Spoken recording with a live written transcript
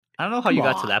I don't know how Come you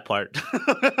got to on. that part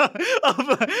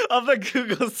of the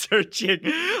Google searching.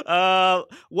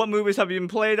 What movies have you been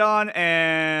played on,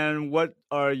 and what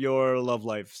are your love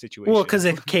life situations? Well, because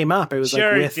it came up. It was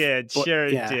sure like it with... did. Sure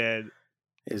it did.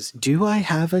 Is, do I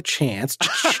have a chance?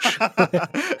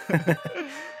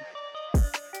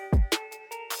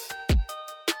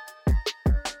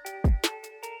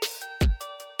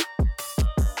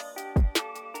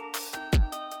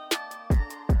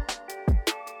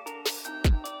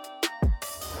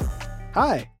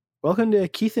 Hi, welcome to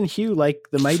Keith and Hugh like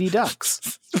the Mighty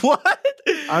Ducks. What?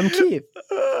 I'm Keith.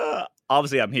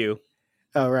 Obviously, I'm Hugh.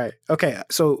 Oh, right. Okay,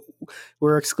 so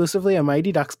we're exclusively a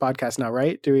Mighty Ducks podcast now,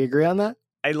 right? Do we agree on that?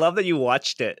 I love that you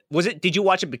watched it. Did you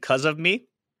watch it because of me?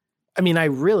 I mean, I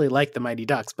really like the Mighty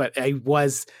Ducks, but I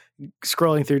was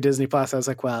scrolling through Disney Plus. I was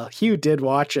like, well, Hugh did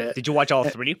watch it. Did you watch all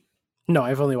three? No,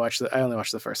 I only watched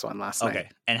the first one last night. Okay,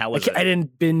 and how was it? I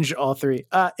didn't binge all three.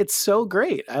 It's so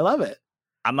great. I love it.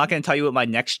 I'm not going to tell you what my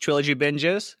next trilogy binge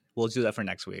is. We'll do that for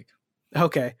next week.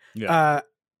 Okay. Yeah.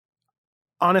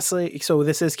 Honestly, so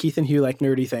this is Keith and Hugh like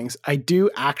nerdy things. I do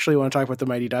actually want to talk about the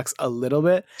Mighty Ducks a little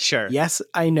bit. Sure. Yes,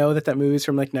 I know that movie's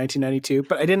from like 1992,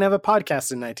 but I didn't have a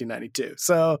podcast in 1992.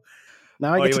 So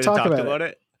now I get to talk about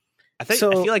it. I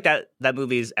feel like that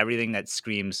movie is everything that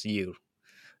screams you.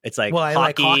 It's like, well, I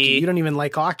hockey. like hockey. You don't even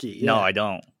like hockey. Yeah. No, I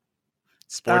don't.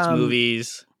 Sports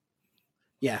movies.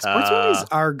 Yeah, sports movies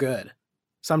are good.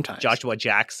 Sometimes. Joshua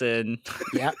Jackson.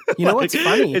 Yeah. You know what's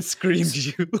funny? It screams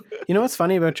you. You know what's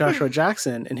funny about Joshua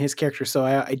Jackson and his character? So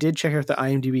I did check out the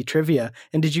IMDb trivia.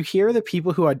 And did you hear the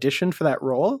people who auditioned for that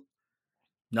role?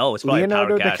 No, it's probably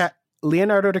Leonardo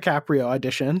DiCaprio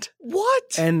auditioned. What?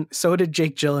 And so did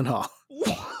Jake Gyllenhaal.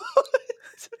 What?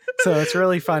 So it's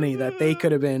really funny that they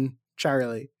could have been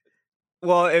Charlie.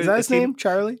 Well, is that his name?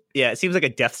 Charlie? Yeah, it seems like a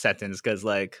death sentence because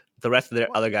like the rest of their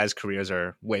other guys' careers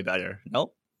are way better.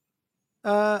 No?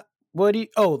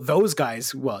 Those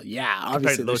guys. Well, yeah,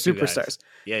 obviously they're superstars.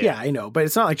 Yeah, I know, but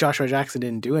it's not like Joshua Jackson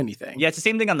didn't do anything. Yeah, it's the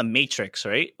same thing on The Matrix,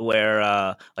 right? Where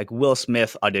like Will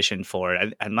Smith auditioned for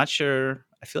it. I'm not sure.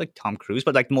 I feel like Tom Cruise,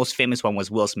 but like the most famous one was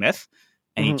Will Smith,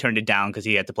 and he turned it down because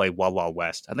he had to play Wild Wild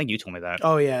West. I think you told me that.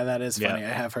 Oh yeah, that is funny. I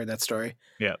have heard that story.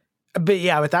 Yeah.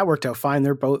 But that worked out fine.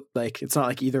 They're both like, it's not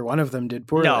like either one of them did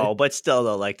poorly. No, but still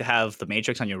though, like to have The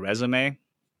Matrix on your resume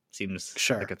seems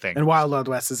like a thing. And Wild Wild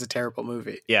West is a terrible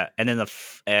movie. Yeah, and then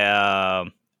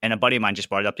and a buddy of mine just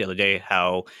brought it up the other day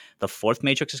how the fourth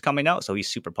Matrix is coming out, so he's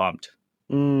super pumped.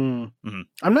 I'm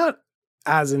not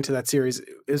as into that series.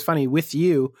 It was funny with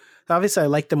you. Obviously, I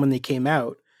liked them when they came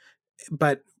out,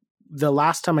 but the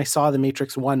last time I saw The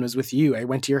Matrix 1 was with you. I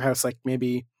went to your house like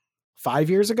maybe 5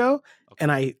 years ago, and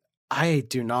I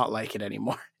do not like it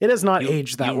anymore. It has not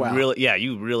aged that well.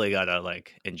 You really gotta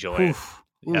like enjoy it.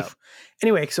 Yeah.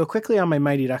 Anyway, so quickly on my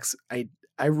Mighty Ducks, I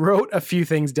wrote a few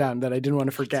things down that I didn't want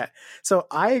to forget. So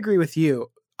I agree with you.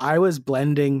 I was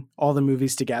blending all the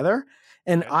movies together,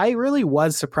 and I really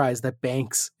was surprised that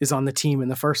Banks is on the team in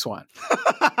the first one.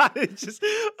 I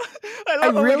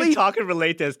love how we can talk and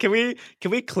relate this. Can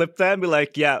we clip that and be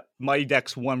like, yeah, Mighty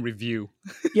Ducks 1 review?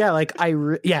 Yeah, like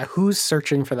who's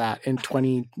searching for that in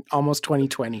almost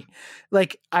 2020?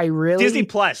 Like Disney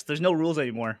Plus. There's no rules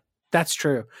anymore. That's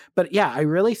true. But yeah, I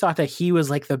really thought that he was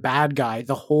like the bad guy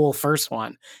the whole first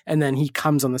one, and then he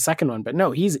comes on the second one. But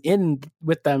no, he's in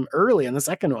with them early in the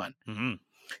second one. Mm-hmm.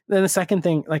 Then the second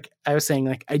thing, like I was saying,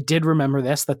 like I did remember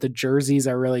that the jerseys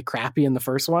are really crappy in the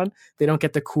first one. They don't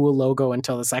get the cool logo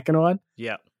until the second one.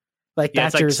 Yeah. Like that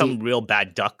it's like jersey, some real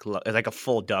bad duck, like a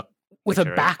full duck. With a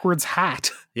backwards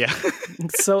hat. Yeah.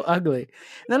 It's so ugly.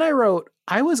 Then I wrote,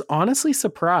 I was honestly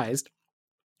surprised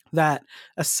that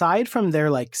aside from their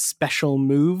like special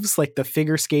moves, like the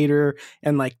figure skater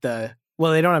and like they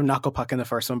don't have knuckle puck in the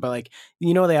first one, but like,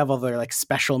 they have all their like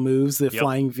special moves, the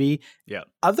flying V. Yeah.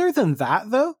 Other than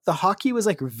that though, the hockey was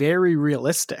like very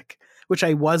realistic, which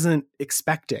I wasn't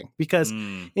expecting because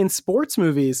in sports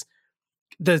movies,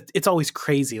 it's always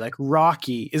crazy. Like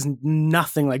Rocky is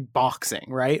nothing like boxing,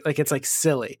 right? Like it's like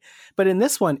silly. But in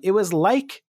this one, it was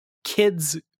like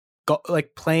kids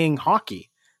like playing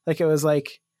hockey. Like it was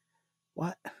like,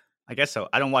 what? I guess so.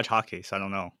 I don't watch hockey, so I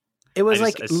don't know. It was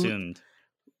like assumed.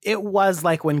 It was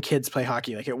like when kids play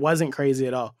hockey. Like it wasn't crazy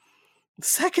at all.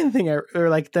 Second thing,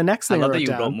 the next thing I love that you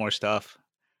wrote more stuff.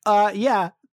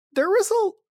 Yeah, there was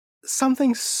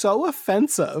something so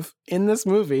offensive in this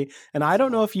movie, and I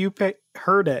don't know if you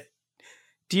heard it.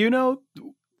 Do you know?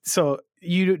 So do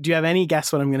you have any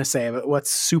guess what I'm going to say about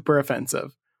what's super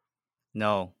offensive?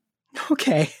 No.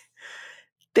 Okay.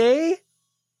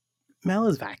 Mel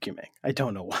is vacuuming. I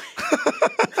don't know why.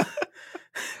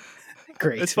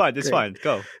 Great. It's fine. It's fine.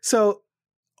 Go. So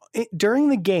during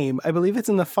the game, I believe it's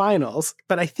in the finals,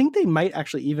 but I think they might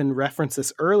actually even reference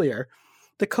this earlier.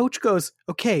 The coach goes,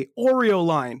 "Okay, Oreo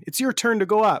line, it's your turn to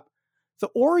go up." The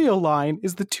Oreo line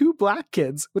is the two black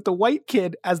kids with the white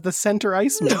kid as the center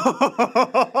iceman. And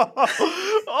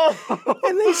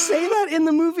they say that in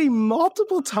the movie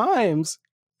multiple times.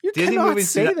 You Disney cannot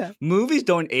movies say that. Movies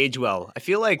don't age well. I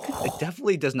feel like it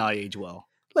definitely does not age well.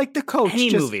 Like the coach,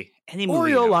 Any movie.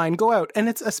 Oreo line, go out. And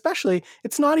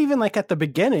it's not even like at the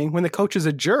beginning when the coach is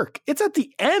a jerk. It's at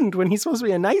the end when he's supposed to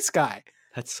be a nice guy.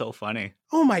 That's so funny.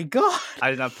 Oh my God. I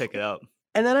did not pick it up.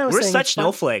 And then we're such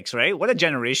snowflakes, right? What a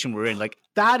generation we're in. Like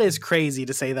that is crazy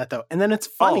to say that though. And then it's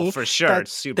funny. Oh, for sure.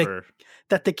 It's super.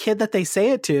 That the kid that they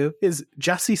say it to is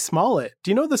Jussie Smollett.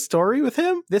 Do you know the story with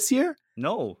him this year?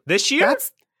 No. This year?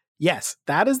 Yes.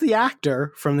 That is the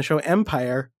actor from the show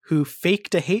Empire who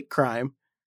faked a hate crime.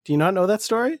 Do you not know that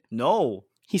story? No.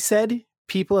 He said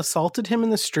people assaulted him in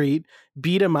the street,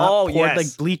 beat him up, poured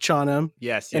like bleach on him.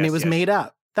 Yes. And it was made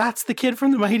up. That's the kid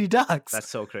from the Mighty Ducks. That's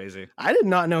so crazy. I did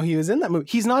not know he was in that movie.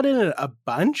 He's not in it a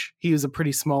bunch. He was a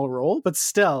pretty small role, but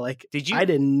still, like, I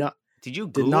did not. Did you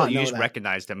Google it? You just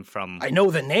recognized him from... I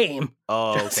know the name.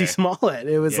 Oh, okay. Jussie Smollett.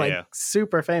 It was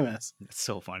super famous. It's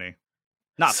so funny.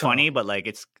 Not funny, but like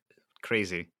it's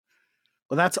crazy.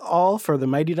 Well, that's all for the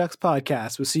Mighty Ducks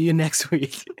podcast. We'll see you next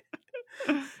week.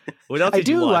 What else did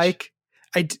you watch?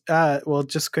 Well,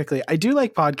 just quickly, I do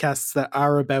like podcasts that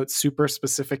are about super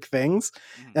specific things.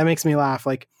 That makes me laugh.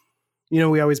 Like,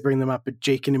 we always bring them up, but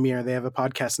Jake and Amir, they have a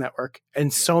podcast network,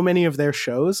 and so many of their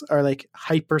shows are like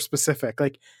hyper specific.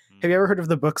 Like, have you ever heard of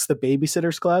the books, The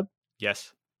Babysitter's Club?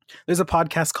 Yes. There's a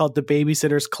podcast called The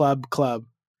Babysitter's Club.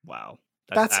 Wow.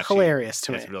 That's actually hilarious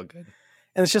to me. That's real good.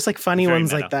 And it's just like funny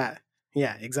ones like that.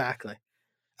 Yeah, exactly.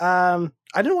 I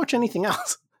didn't watch anything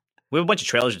else. We have a bunch of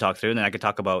trailers to talk through, and then I could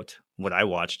talk about what I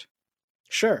watched.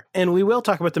 Sure. And we will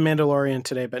talk about The Mandalorian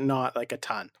today, but not like a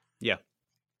ton. Yeah.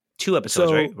 2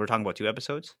 episodes, right? We're talking about 2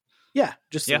 episodes? Yeah,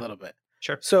 just a little bit.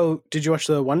 Sure. So did you watch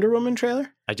the Wonder Woman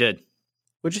trailer? I did.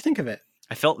 What'd you think of it?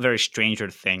 I felt very Stranger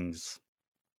Things.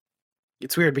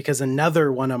 It's weird because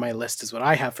another one on my list is what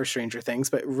I have for Stranger Things,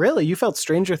 but really, you felt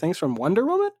Stranger Things from Wonder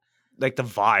Woman? Like the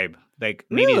vibe. Like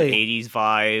maybe the 80s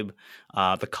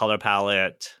vibe, the color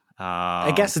palette.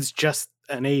 I guess it's just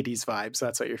an 80s vibe, so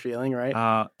that's what you're feeling,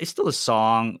 right? It's still a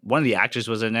song. One of the actors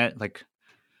was in it, like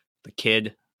the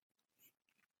kid.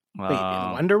 Wait,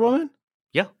 in Wonder Woman?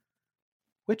 Yeah.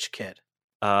 Which kid?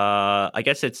 I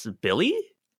guess it's Billy?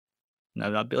 No,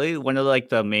 not Billy. One of like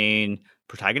the main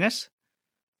protagonists.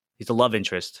 He's the love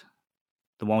interest.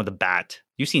 The one with the bat.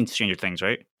 You've seen Stranger Things,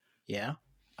 right? Yeah.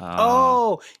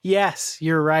 Oh, yes,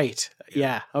 you're right.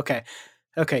 Yeah. Okay.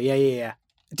 Yeah.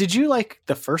 Did you like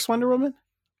the first Wonder Woman?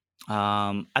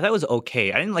 I thought it was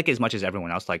okay. I didn't like it as much as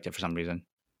everyone else liked it for some reason.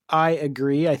 I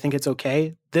agree. I think it's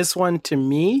okay. This one, to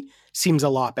me, seems a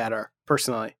lot better,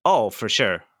 personally. Oh, for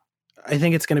sure. I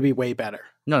think it's going to be way better.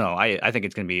 No. I think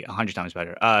it's going to be 100 times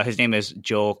better. His name is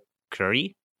Joel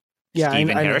Curry. Yeah, I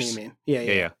know who you mean.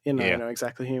 Yeah. I know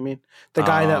exactly who you mean. The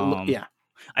guy that,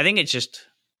 I think it's just,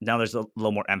 now there's a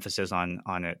little more emphasis on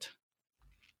it.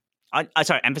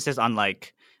 Emphasis on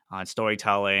like, on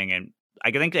storytelling, and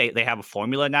I think they have a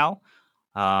formula now.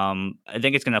 I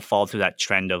think it's going to fall through that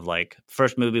trend of like,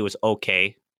 first movie was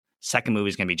okay, second movie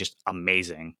is going to be just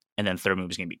amazing, and then third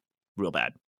movie is going to be real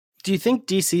bad. Do you think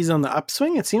DC's on the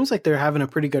upswing? It seems like they're having a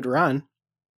pretty good run.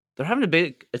 They're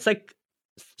having it's like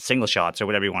single shots or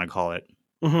whatever you want to call it.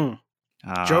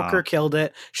 Mm-hmm. Joker killed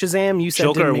it. Shazam, you said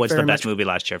Joker was the best movie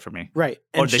last year for me. Right.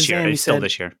 Or this year. It's still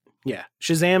this year. Yeah.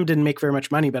 Shazam didn't make very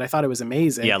much money, but I thought it was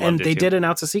amazing. Yeah, and they did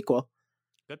announce a sequel.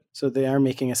 Good. So they are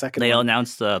making a second one. They one.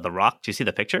 announced The Rock. Do you see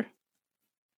the picture?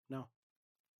 No.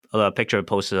 The picture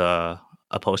posted a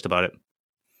post about it.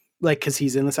 Like, because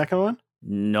he's in the second one?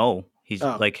 No. He's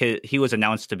like, he was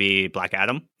announced to be Black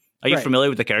Adam. Are you familiar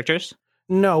with the characters?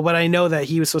 No, but I know that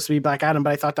he was supposed to be Black Adam,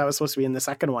 but I thought that was supposed to be in the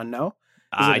second one, no?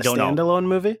 I don't know. Standalone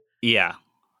movie? Yeah.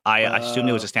 I assumed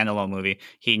it was a standalone movie.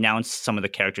 He announced some of the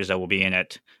characters that will be in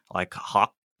it. Like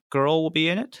Hawk Girl will be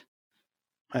in it.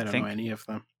 I don't know any of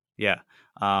them. Yeah.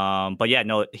 But yeah,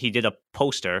 no, he did a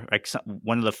poster. Like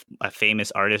one of the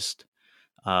famous artists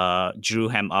drew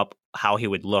him up how he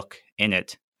would look in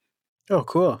it. Oh,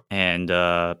 cool. And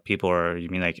people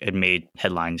it made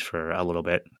headlines for a little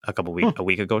bit, a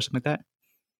week ago or something like that.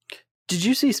 Did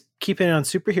you see, keeping it on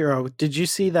superhero, did you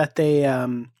see that they,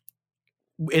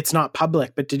 it's not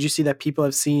public, but did you see that people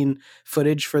have seen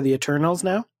footage for the Eternals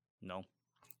now? No.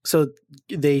 So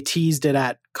they teased it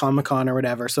at Comic-Con or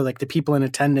whatever. So like the people in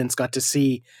attendance got to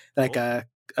see like a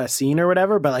scene or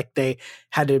whatever, but like they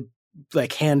had to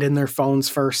like hand in their phones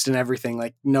first and everything.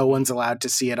 Like no one's allowed to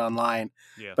see it online.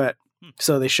 Yeah. But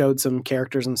so they showed some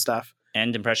characters and stuff.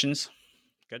 And impressions.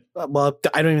 Good. Well,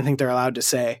 I don't even think they're allowed to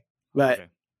say, but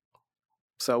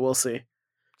so we'll see.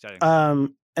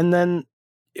 Exciting. And then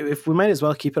if we might as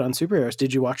well keep it on superheroes.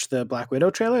 Did you watch the Black Widow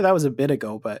trailer? That was a bit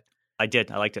ago, but I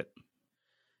did. I liked it.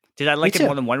 Did I like it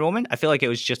more than Wonder Woman? I feel like it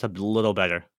was just a little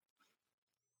better.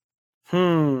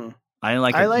 I didn't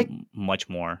like it much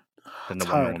more than the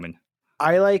Wonder Woman.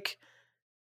 I like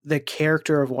the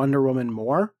character of Wonder Woman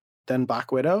more than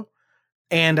Black Widow,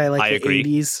 and I like the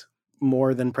 80s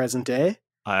more than present day.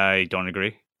 I don't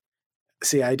agree.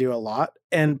 See, I do a lot,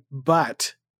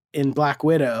 but in Black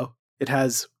Widow, it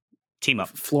has team up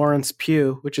Florence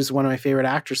Pugh, which is one of my favorite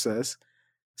actresses.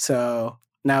 So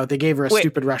now they gave her a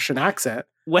stupid Russian accent.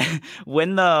 When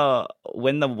the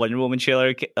Wonder Woman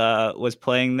trailer was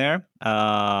playing there,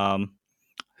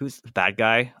 who's the bad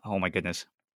guy? Oh my goodness.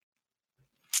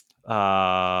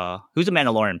 Who's the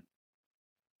Mandalorian?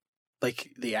 Like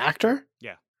the actor?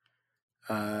 Yeah.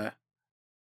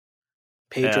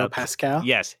 Pedro Pascal.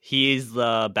 Yes, he is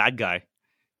the bad guy.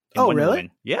 Oh, Wonder really?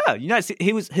 Woman. Yeah,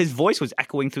 his voice was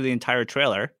echoing through the entire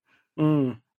trailer,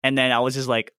 and then I was just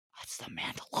like, "That's the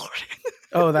Mandalorian."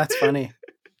 Oh, that's funny.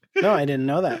 No, I didn't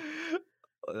know that.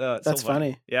 That's so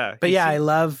funny. Yeah, but yeah, I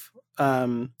love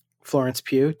Florence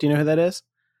Pugh. Do you know who that is?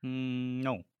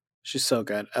 No. She's so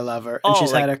good. I love her. And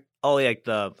she's had like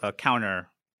the counter,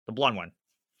 the blonde one.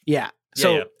 Yeah.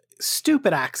 So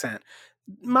stupid accent.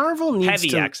 Marvel needs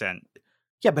heavy accent.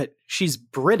 Yeah, but she's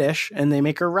British and they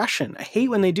make her Russian. I hate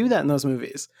when they do that in those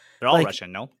movies. They're all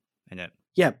Russian, no? In it.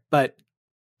 Yeah, but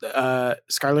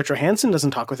Scarlett Johansson doesn't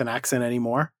talk with an accent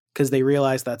anymore because they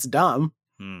realize that's dumb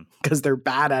because they're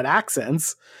bad at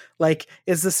accents. Like,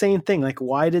 it's the same thing. Like,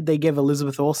 why did they give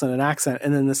Elizabeth Olsen an accent?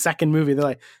 And then the second movie, they're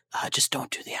like, just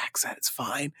don't do the accent. It's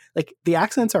fine. Like, the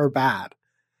accents are bad.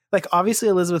 Like, obviously,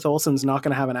 Elizabeth Olsen's not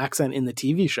going to have an accent in the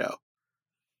TV show,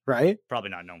 right?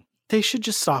 Probably not, no. They should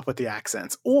just stop with the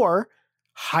accents or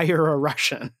hire a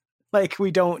Russian. Like, we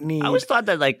don't need. I always thought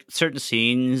that like certain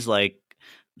scenes, like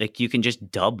you can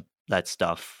just dub that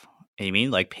stuff. You know what I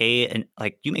mean? Like pay and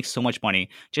like you make so much money.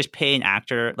 Just pay an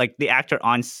actor. Like the actor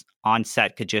on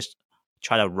set could just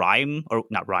try to rhyme or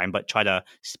not rhyme, but try to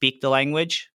speak the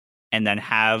language, and then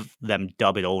have them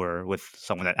dub it over with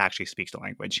someone that actually speaks the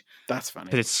language. That's funny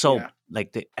because it's so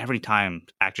like every time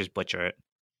actors butcher it.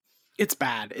 It's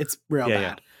bad. It's real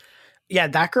bad. Yeah,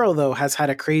 that girl, though, has had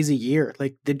a crazy year.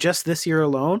 Like, just this year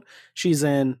alone, she's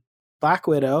in Black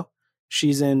Widow.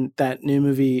 She's in that new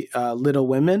movie, Little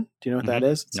Women. Do you know what that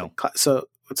is? No. So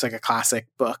it's like a classic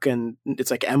book, and it's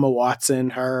like Emma Watson,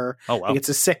 her. Oh, wow. Like, it's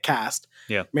a sick cast.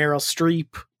 Yeah. Meryl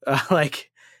Streep.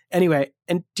 Anyway.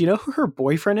 And do you know who her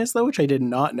boyfriend is, though, which I did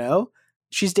not know?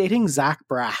 She's dating Zach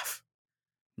Braff.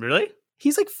 Really?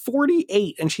 He's like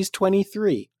 48 and she's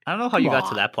 23. I don't know how you got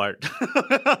to that part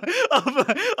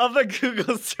of the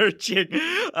Google searching.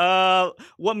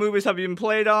 What movies have you been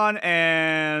played on,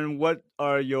 and what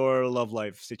are your love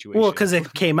life situations? Well, because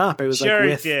it came up. It was sure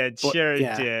like it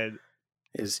did.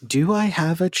 Do I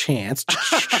have a chance?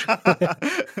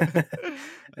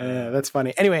 That's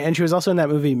funny. Anyway, and she was also in that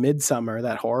movie Midsummer,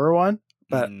 that horror one.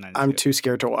 But I'm too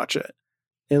scared to watch it.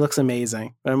 It looks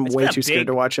amazing. I'm way too scared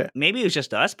to watch it. Maybe it was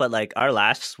just us, but like our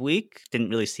last week didn't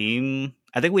really seem.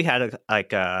 I think we had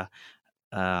a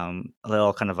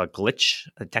little kind of a glitch,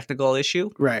 a technical issue,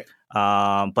 right?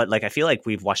 But like I feel like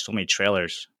we've watched so many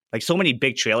trailers. Like so many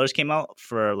big trailers came out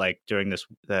for like during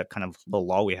the kind of little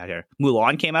lull we had here.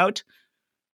 Mulan came out.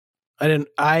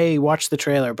 I watched the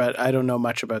trailer, but I don't know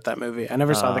much about that movie. I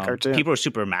never saw the cartoon. People are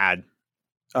super mad.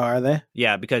 Oh, are they?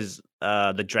 Yeah, because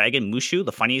the dragon Mushu,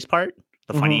 the funniest part.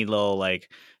 The funny little like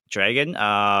dragon.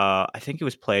 I think it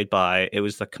was played by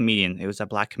the comedian. It was a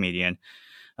black comedian.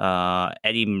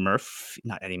 Eddie Murphy.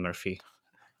 Not Eddie Murphy.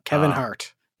 Kevin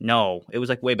Hart. No, it was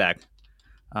like way back.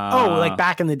 Like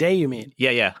back in the day, you mean?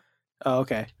 Yeah. Oh,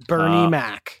 okay. Bernie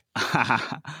Mac.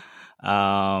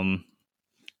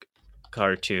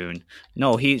 Cartoon.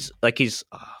 No, he's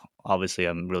obviously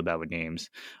I'm really bad with names.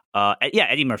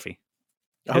 Eddie Murphy.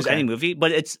 It was any movie,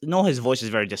 but his voice is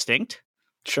very distinct.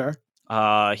 Sure.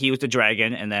 He was the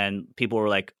dragon, and then people were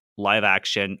like, live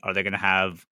action, are they going to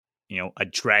have, a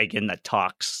dragon that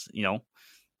talks,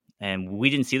 and we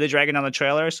didn't see the dragon on the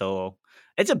trailer. So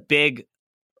it's a big,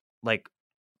 like,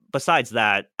 besides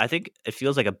that, I think it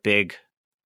feels like a big,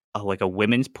 like a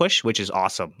women's push, which is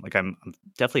awesome. Like I'm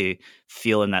definitely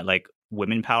feeling that like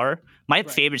women power. My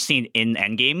favorite scene in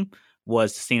Endgame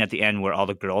was the scene at the end where all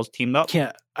the girls teamed up.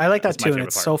 Yeah, I like that too. And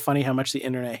it's so funny how much the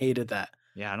internet hated that.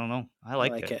 Yeah, I don't know. I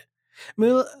like it.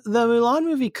 The Mulan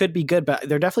movie could be good, but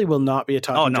there definitely will not be a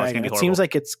talking dragon. It seems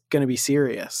like it's going to be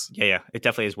serious. Yeah, it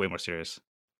definitely is way more serious.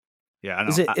 Yeah, I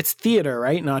know. It's theater,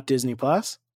 right? Not Disney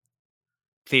Plus.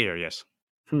 Theater, yes.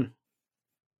 You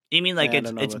mean like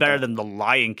it's better than the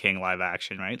Lion King live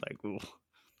action, right? Like, ooh.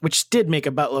 Which did make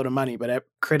a buttload of money, but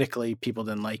critically, people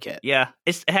didn't like it. Yeah,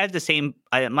 it had the same.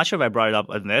 I'm not sure if I brought it up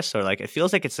on this or like it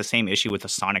feels like it's the same issue with the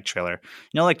Sonic trailer.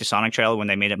 You know, like the Sonic trailer when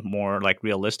they made it more like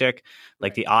realistic,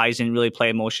 like the eyes didn't really play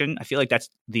emotion. I feel like that's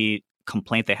the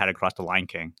complaint they had across the Lion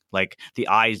King. Like the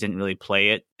eyes didn't really play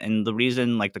it, and the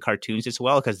reason like the cartoons did so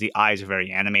well because the eyes are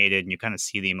very animated and you kind of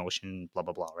see the emotion. Blah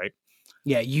blah blah. Right?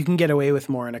 Yeah, you can get away with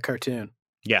more in a cartoon.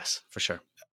 Yes, for sure.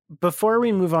 Before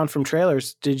we move on from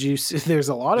trailers, did you see? There's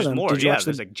a lot of them. More. Did you watch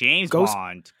there's like James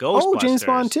Bond, Ghostbusters. Oh, James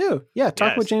Bond too. Yeah,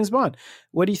 talk about James Bond.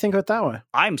 What do you think about that one?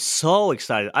 I'm so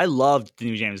excited. I loved the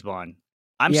new James Bond.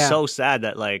 I'm so sad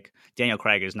that like Daniel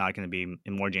Craig is not going to be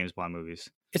in more James Bond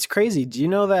movies. It's crazy. Do you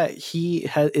know that he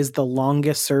is the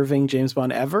longest serving James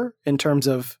Bond ever in terms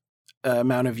of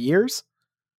amount of years?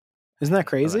 Isn't that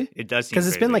crazy? It does, because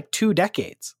it's been like 2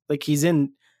 decades. Like he's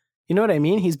in. You know what I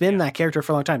mean? He's been that character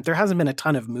for a long time. There hasn't been a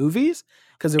ton of movies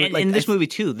because in this movie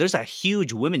too, there's a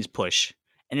huge women's push,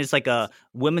 and it's like a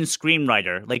women's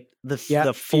screenwriter. Like the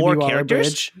 4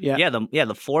 characters,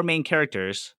 the 4 main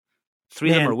characters,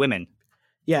 3 of them are women.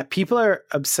 Yeah, people are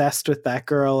obsessed with that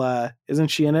girl. Isn't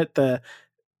she in it? The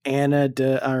Anna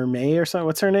de Armas or something.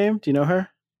 What's her name? Do you know her?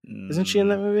 Isn't she in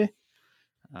that movie?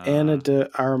 Anna de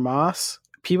Armas.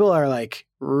 People are like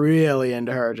really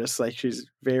into her. Just like she's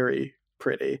very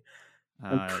pretty.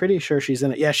 I'm pretty sure she's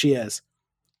in it. Yeah, she is.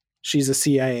 She's a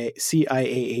CIA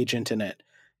agent in it.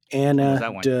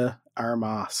 Anna de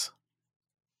Armas.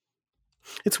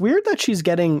 It's weird that she's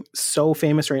getting so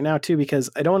famous right now too, because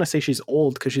I don't want to say she's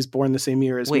old because she's born the same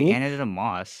year as me. Wait, Anna de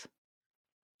Armas?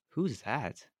 Who's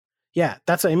that? Yeah,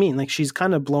 that's what I mean. Like she's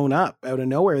kind of blown up out of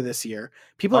nowhere this year.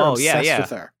 People are obsessed with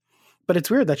her. But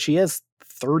it's weird that she is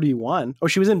 31. Oh,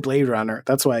 she was in Blade Runner.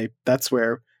 That's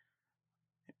where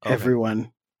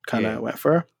everyone kind of went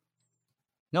for her.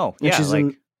 No, and she's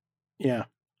like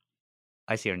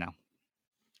I see her now.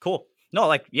 Cool. No,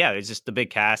 like it's just the big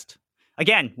cast.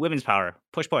 Again, women's power.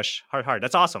 Push, hard.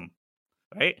 That's awesome.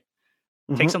 Right?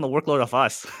 Mm-hmm. Take some of the workload off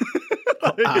us.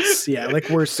 Us, yeah. Like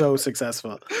we're so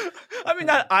successful. I mean,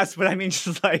 not us, but I mean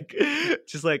just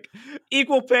like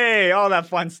equal pay, all that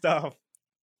fun stuff.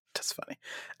 That's funny.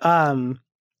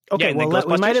 Okay, well,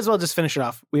 we might as well just finish it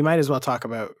off. We might as well talk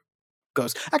about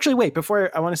Ghost. Actually, wait,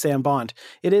 before I want to say on Bond,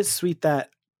 it is sweet that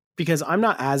because I'm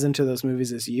not as into those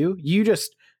movies as you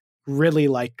just really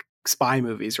like spy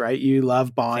movies, right? You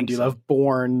love Bond, you love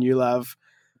Bourne, you love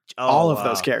all of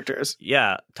those characters.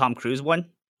 Yeah, Tom Cruise one.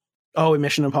 Oh,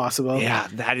 Mission Impossible. Yeah,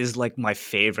 that is like my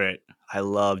favorite. I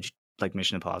loved like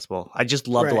Mission Impossible. I just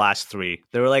love the last 3.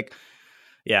 They were like,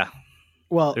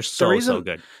 well, they're so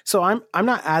good. So I'm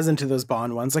not as into those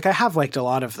Bond ones. Like I have liked a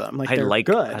lot of them. Like they're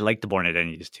good. I like the Bourne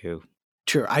Identities too.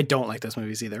 True. I don't like those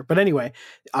movies either. But anyway,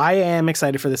 I am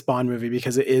excited for this Bond movie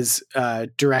because it is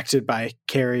directed by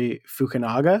Cary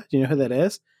Fukunaga. Do you know who that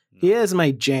is? No. He is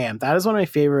my jam. That is one of my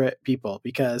favorite people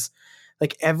because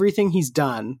like everything he's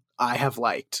done, I have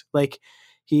liked. Like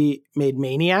he made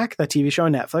Maniac, that TV show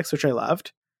on Netflix, which I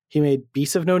loved. He made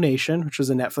Beasts of No Nation, which was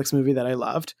a Netflix movie that I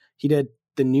loved. He did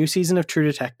the new season of True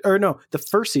Detective, or no, the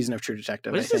first season of True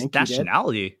Detective. What is his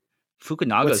nationality?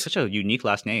 Fukunaga is such a unique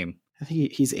last name. I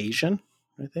think he's Asian.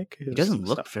 I think he doesn't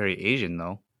look very Asian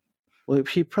though. Well,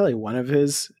 he probably one of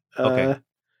his. Okay.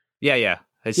 Yeah.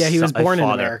 He was born in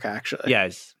America, actually. Yeah,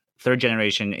 he's 3rd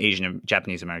generation Asian,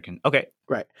 Japanese American. Okay.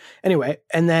 Right. Anyway,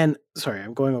 and then sorry,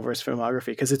 I'm going over his filmography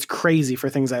because it's crazy for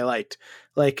things I liked.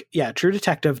 Like, True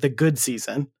Detective, the good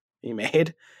season he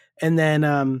made, and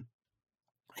then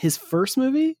his first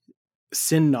movie,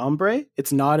 Sin Nombre.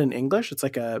 It's not in English. It's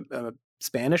like a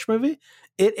Spanish movie.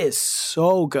 It is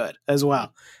so good as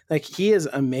well. Like he is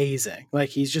amazing. Like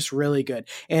he's just really good.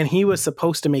 And he was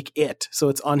supposed to make it, so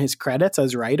it's on his credits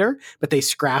as writer, but they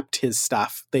scrapped his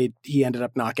stuff. He ended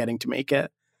up not getting to make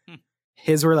it.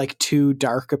 His were like too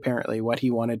dark, apparently, what he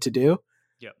wanted to do.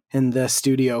 Yep. And the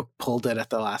studio pulled it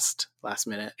at the last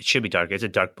minute. It should be dark. It's a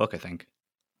dark book, I think.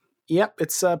 Yep,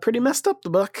 it's pretty messed up, the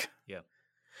book. Yeah.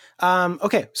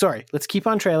 Okay, sorry. Let's keep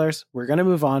on trailers. We're going to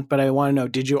move on, but I want to know,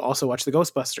 did you also watch the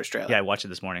Ghostbusters trailer? Yeah, I watched it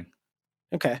this morning.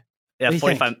 Okay. Yeah,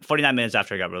 49 minutes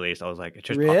after it got released, I was like, it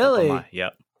just really? popped up on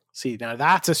yep. See, now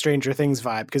that's a Stranger Things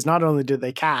vibe, because not only did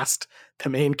they cast the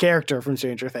main character from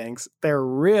Stranger Things, they're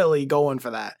really going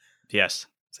for that. Yes.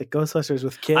 It's like Ghostbusters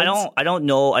with kids. I don't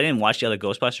know. I didn't watch the other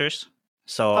Ghostbusters,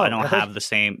 So Oh, I don't really? have the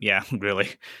same, yeah, really.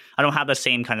 I don't have the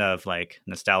same kind of like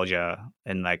nostalgia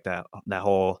and like that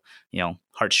whole,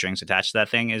 heartstrings attached to that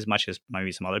thing as much as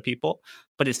maybe some other people.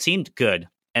 But it seemed good.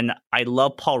 And I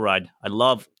love Paul Rudd. I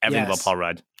love everything about Yes. Paul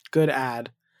Rudd. Good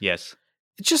ad. Yes.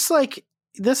 It's just like,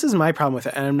 this is my problem with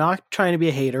it. And I'm not trying to be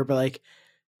a hater, but like,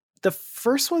 the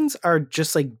first ones are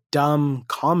just like dumb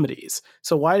comedies.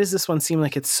 So why does this one seem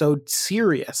like it's so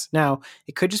serious? Now,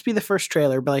 it could just be the first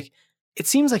trailer, but like, it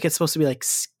seems like it's supposed to be like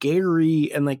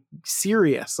scary and like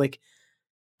serious. Like,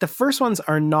 the first ones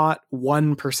are not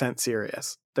 1%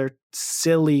 serious. They're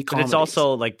silly But comedies. it's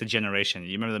also like the generation.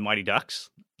 You remember the Mighty Ducks?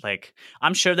 Like,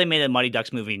 I'm sure they made a Mighty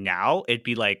Ducks movie now. It'd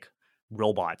be like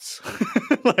robots.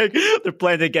 Like, they're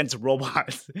playing against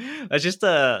robots. That's just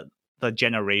the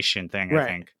generation thing, Right. I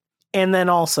think. And then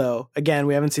also, again,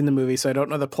 we haven't seen the movie, so I don't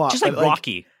know the plot. Just like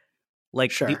Rocky.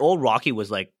 Like, sure. the old Rocky was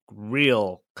like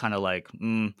real, kind of like,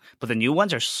 but the new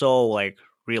ones are so like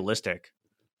realistic.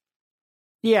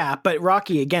 Yeah, but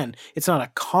Rocky, again, it's not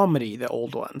a comedy, the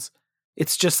old ones.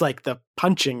 It's just like the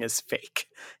punching is fake.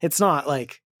 It's not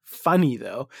like funny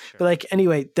though. Sure. But like,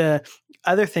 anyway, the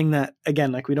other thing that,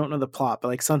 again, like we don't know the plot, but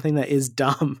like something that is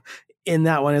dumb in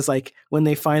that one is like when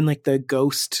they find like the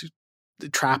ghost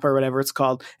trap or whatever it's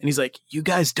called, and he's like, you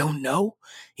guys don't know?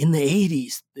 In the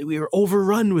 80s, we were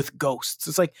overrun with ghosts.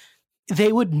 It's like,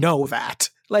 they would know that.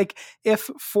 Like,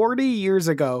 if 40 years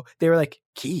ago they were like,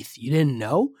 Keith, you didn't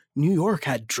know New York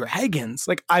had dragons,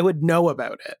 like I would know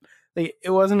about it. Like, it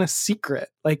wasn't a secret.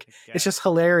 Like, it's just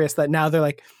hilarious that now they're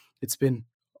like, it's been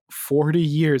 40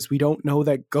 years, we don't know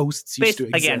that ghosts used to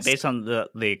exist. Again, based on the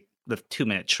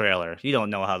 2-minute trailer, you don't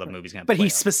know how the movie's gonna but play he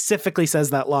specifically says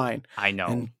that line. I know.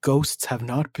 And ghosts have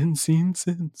not been seen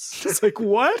since. It's like,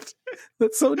 what?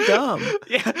 That's so dumb.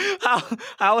 Yeah.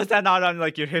 How is that not on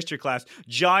like your history class?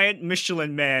 Giant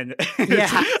Michelin man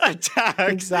attack.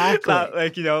 Exactly.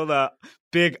 Like, the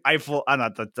big Eiffel, I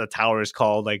don't know, the tower is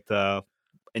called like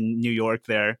in New York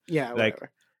there. Yeah, like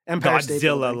whatever. Empire State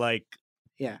Godzilla Building. like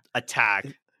Yeah. attack.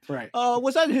 Right.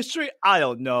 Was that in history? I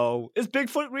don't know. Is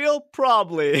Bigfoot real?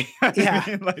 Probably.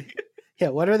 Yeah. Yeah,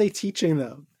 what are they teaching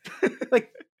them?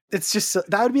 Like, it's just,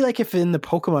 that would be like if in the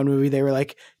Pokemon movie they were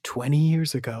like, 20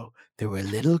 years ago, there were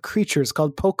little creatures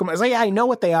called Pokemon. I was like, yeah, I know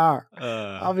what they are.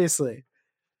 Obviously.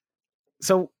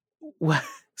 So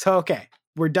okay,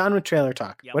 we're done with trailer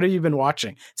talk. Yep. What have you been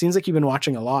watching? It seems like you've been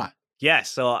watching a lot. Yeah,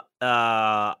 so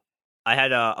I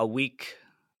had a week,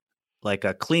 like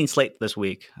a clean slate this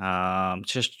week,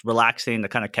 just relaxing to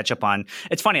kind of catch up on.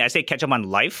 It's funny, I say catch up on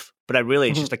life, but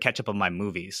it's just to catch up on my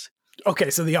movies.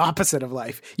 Okay, so the opposite of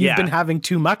life. You've been having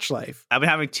too much life. I've been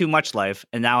having too much life,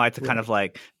 and now I have to kind of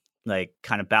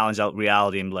kind of balance out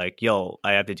reality and be like, yo,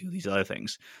 I have to do these other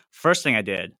ththings. First thing I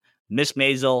did, Miss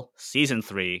Maisel season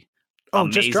 3. Oh,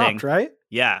 amazing. Just dropped, right?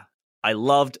 Yeah, I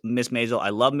loved Miss Maisel. I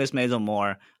love Miss Maisel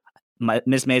more.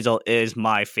 Miss Maisel is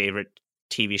my favorite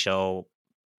TV show,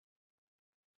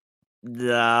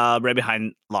 right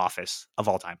behind The Office of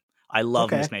all time. I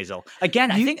love Miss Maisel. Again,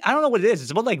 I don't know what it is.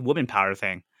 It's about like women power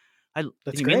thing.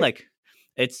 That's great. Like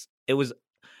it was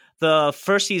the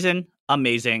first season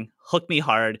amazing, hooked me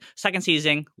hard. Second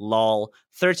season, lull.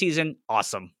 Third season,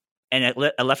 awesome, and it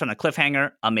left on a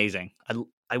cliffhanger, amazing.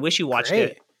 I wish you watched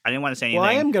it. I didn't want to say anything. Well,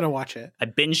 I am gonna watch it. I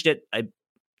binged it. I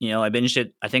binged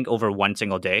it. I think over one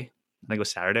single day. I think it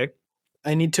was Saturday.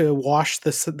 I need to wash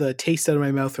the taste out of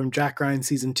my mouth from Jack Ryan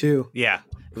season 2. Yeah,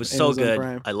 it was so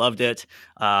good. I loved it.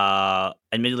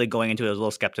 Admittedly, going into it, I was a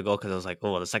little skeptical because I was like,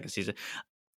 "Oh, the second season."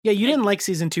 Yeah, you didn't like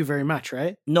season 2 very much,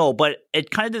 right? No, but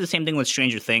it kind of did the same thing with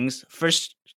Stranger Things.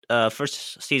 First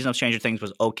season of Stranger Things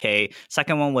was okay.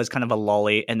 Second one was kind of a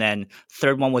lolly, and then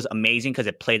third one was amazing because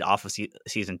it played off of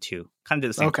season 2. Kind of did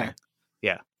the same thing.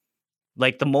 Yeah,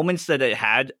 like the moments that it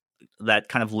had that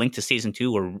kind of linked to season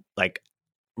 2 were like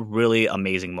really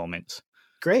amazing moments.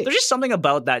 Great. There's just something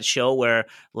about that show where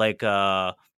like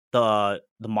the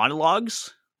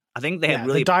monologues, I think they had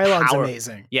really the dialogue's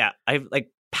amazing. Yeah, I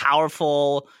like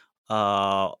powerful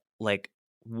like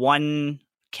one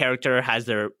character has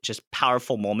their just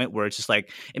powerful moment where it's just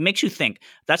like it makes you think.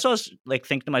 That's what I was like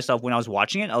thinking to myself when I was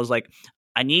watching it. I was like,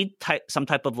 I need some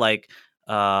type of like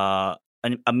a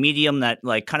medium that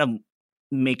like kind of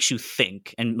makes you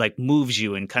think and like moves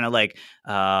you and kind of like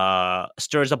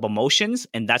stirs up emotions,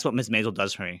 and that's what Miss Maisel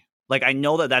does for me. Like I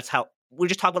know that's how we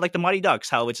just talk about like the Mighty Ducks,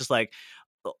 how it's just like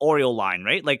the Oreo line,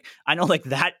 right? Like I know like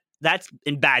that's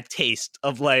in bad taste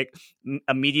of like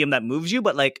a medium that moves you,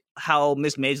 but like how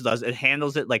Miss Maisel does, it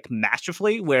handles it like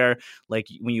masterfully, where like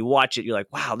when you watch it, you're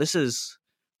like, wow, this is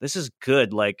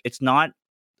good. Like it's not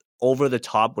over the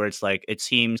top where it's like it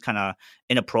seems kind of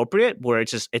inappropriate, where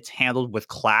it's handled with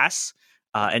class.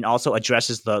 and also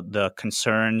addresses the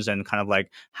concerns and kind of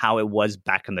like how it was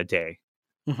back in the day.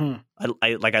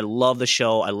 I love the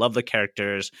show. I love the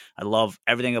characters. I love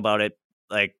everything about it.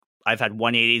 Like, I've had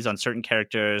 180s on certain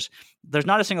characters. There's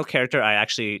not a single character I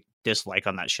actually dislike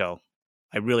on that show.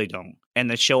 I really don't. And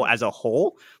the show as a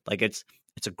whole, like, it's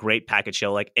a great package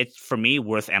show. Like, it's, for me,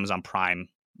 worth Amazon Prime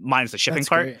minus the shipping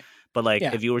part. Great. But like,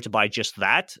 if you were to buy just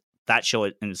that show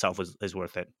in itself is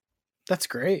worth it. That's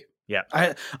great. Yeah.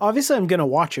 I'm going to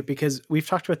watch it because we've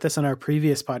talked about this on our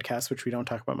previous podcast, which we don't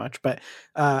talk about much, but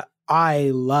I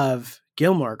love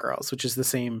Gilmore Girls, which is the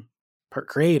same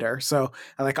creator. So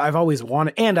like, I've always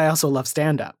wanted, and I also love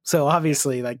stand-up. So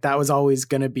obviously like that was always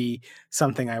going to be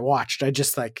something I watched. I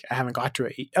just like, I haven't got to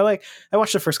it. I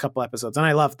watched the first couple episodes and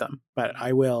I loved them, but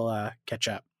I will catch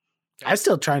up. I'm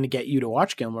still trying to get you to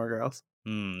watch Gilmore Girls.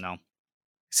 No.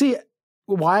 See,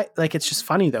 why? Like, it's just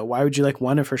funny though. Why would you like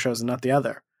one of her shows and not the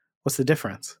other? What's the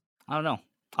difference? I don't know.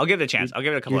 I'll give it a chance. I'll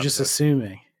give it a couple. You're just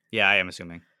assuming. Yeah, I am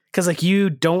assuming. Because like, you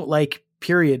don't like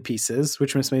period pieces,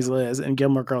 which Miss Maisel is, and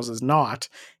Gilmore Girls is not,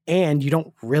 and you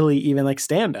don't really even like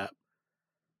stand up.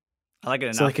 I like it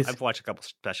enough. So like, I've watched a couple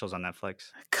specials on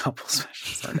Netflix. A couple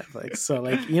specials on Netflix. So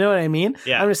like, you know what I mean?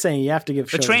 Yeah. I'm just saying you have to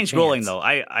give. The train's rolling though.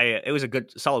 It was a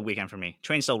good solid weekend for me.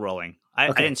 Train's still rolling.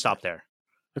 I didn't stop there.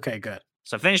 Okay, good.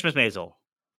 So I finished Miss Maisel.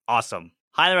 Awesome.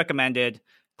 Highly recommended.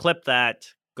 Clip that.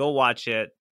 Go watch it.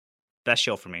 Best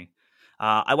show for me.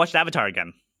 I watched Avatar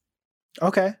again.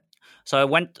 Okay. So I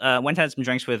went and had some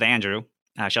drinks with Andrew.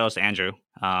 Shout out to Andrew.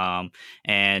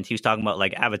 And he was talking about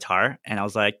like Avatar, and I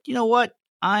was like, you know what?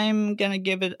 I'm gonna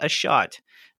give it a shot.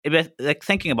 Like,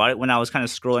 thinking about it, when I was kind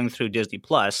of scrolling through Disney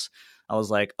Plus, I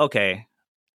was like, okay,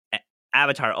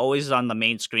 Avatar always is on the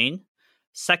main screen.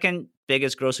 Second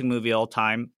biggest grossing movie all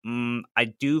time. I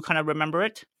do kind of remember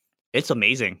it. It's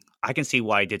amazing. I can see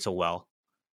why it did so well.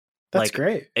 That's like,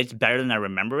 great. It's better than I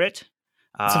remember it.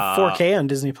 It's a 4K on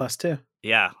Disney Plus too.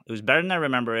 Yeah, it was better than I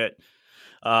remember it.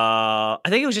 I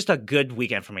think it was just a good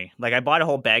weekend for me. Like, I bought a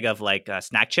whole bag of like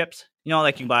snack chips. You know,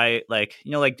 like you buy like,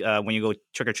 you know, like when you go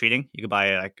trick or treating, you can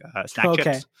buy like snack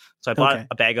chips. So I bought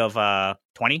a bag of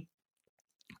 20.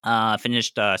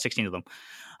 Finished 16 of them.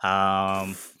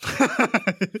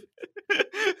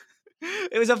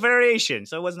 It was a variation,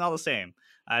 so it wasn't all the same.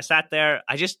 I sat there.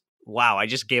 I just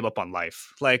gave up on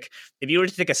life. Like, if you were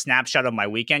to take a snapshot of my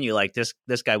weekend, you're like, this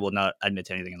guy will not admit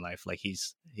to anything in life. Like,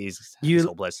 he's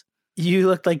hopeless. You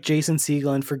looked like Jason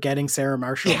Segel in Forgetting Sarah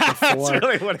Marshall. Yeah, that's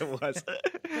really what it was.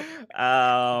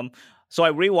 So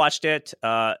I rewatched it.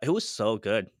 It was so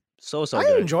good. So good.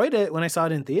 I enjoyed it when I saw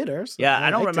it in theaters. Yeah, I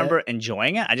don't remember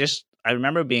enjoying it. I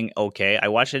remember being okay. I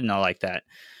watched it in like that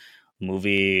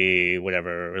movie,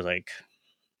 whatever, like,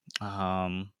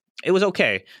 it was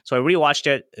okay. So I rewatched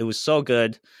it. It was so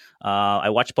good. I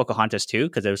watched Pocahontas too,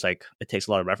 because it was like, it takes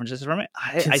a lot of references from it.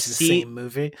 I see the same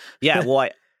movie. Yeah, well,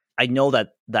 I know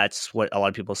that's what a lot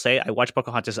of people say. I watched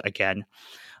Pocahontas again.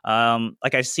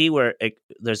 Like, I see where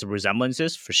there's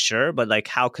resemblances for sure, but like,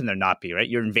 how can there not be, right?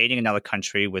 You're invading another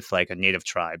country with like a native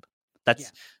tribe.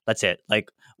 That's it. Like,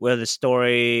 where the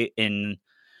story in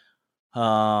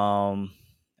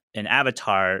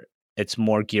Avatar, it's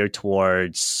more geared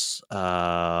towards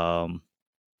the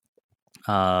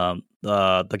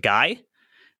guy,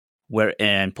 where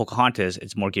in Pocahontas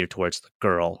it's more geared towards the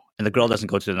girl, and the girl doesn't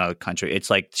go to another country. It's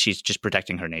like she's just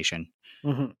protecting her nation.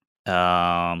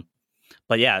 Mm-hmm.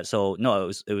 But yeah, so no,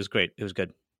 it was great. It was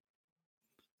good.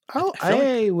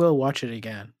 I will watch it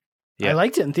again. Yeah. I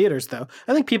liked it in theaters though.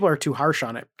 I think people are too harsh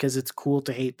on it because it's cool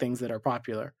to hate things that are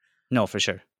popular. No, for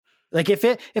sure. Like, if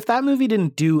that movie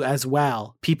didn't do as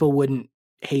well, people wouldn't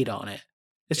hate on it.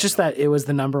 It's just that it was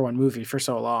the number one movie for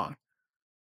so long.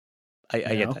 I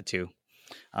get that too.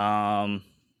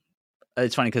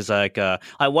 It's funny because like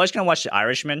I was gonna watch The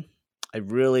Irishman. I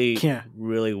really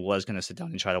was gonna sit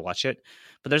down and try to watch it,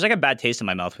 but there's like a bad taste in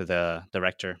my mouth with the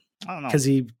director. I don't know, because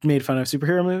he made fun of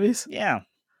superhero movies. Yeah,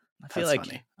 I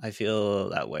feel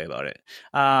that way about it.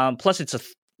 Plus, it's a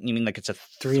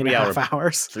 3.5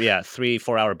 hours?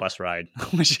 3-4 hour bus ride,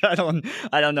 which I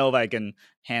don't know if I can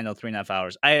handle 3.5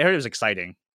 hours. I heard it was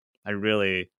exciting. I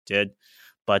really did,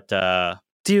 but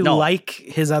do you like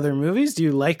his other movies? Do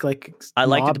you like I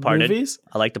like The Departed movies?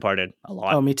 I like Departed a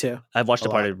lot. Oh, me too. I've watched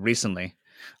Departed recently.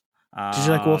 Did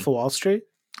you like Wolf of Wall Street?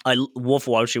 Wolf of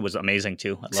Wall Street was amazing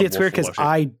too. See, it's weird because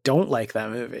I don't like that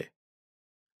movie,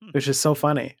 which is so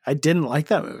funny. I didn't like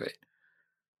that movie.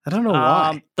 I don't know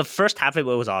why. The first half of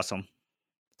it was awesome.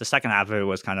 The second half of it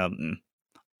was kind of...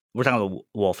 We're talking about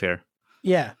Wolf here.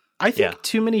 Yeah. I think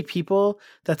too many people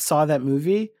that saw that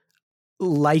movie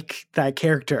like that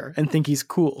character and think he's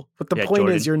cool. But the point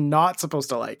is, you're not supposed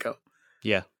to like him.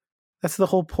 Yeah. That's the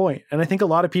whole point. And I think a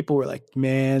lot of people were like,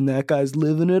 man, that guy's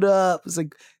living it up. It's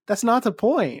like, that's not the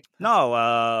point. No,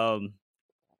 I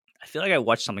feel like I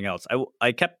watched something else.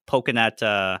 I kept poking at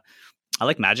I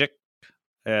like Magic.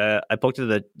 I poked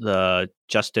at the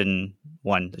Justin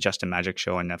Magic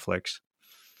show on Netflix.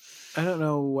 I don't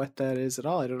know what that is at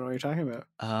all. I don't know what you're talking about.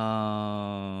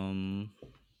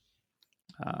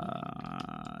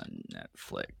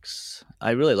 Netflix.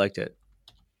 I really liked it.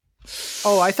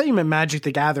 Oh, I thought you meant Magic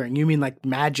the Gathering. You mean like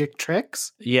magic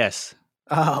tricks? Yes.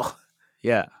 Oh.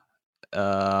 Yeah.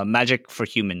 Magic for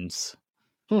Humans.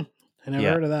 I never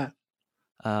heard of that.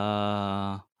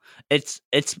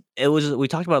 It was we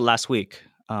talked about it last week.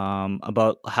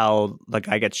 About how the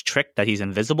guy gets tricked that he's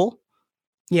invisible.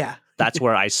 Yeah. That's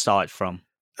where I saw it from.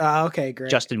 Okay,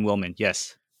 great. Justin Willman,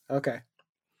 yes. Okay.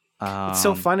 It's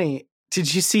so funny.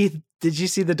 Did you see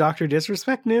the Dr.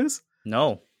 Disrespect news?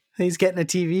 No. He's getting a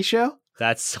TV show?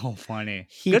 That's so funny.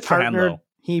 Good for him, though.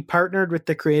 He partnered with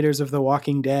the creators of The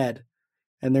Walking Dead,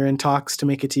 and they're in talks to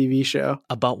make a TV show.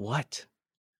 About what?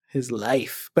 His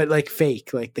life, but like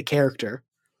fake, like the character.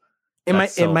 It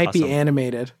might be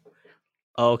animated.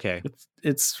 Oh, okay.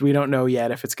 It's we don't know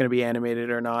yet if it's going to be animated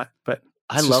or not, but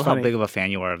I love how big of a fan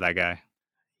you are of that guy.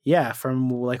 Yeah, from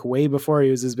like way before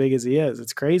he was as big as he is.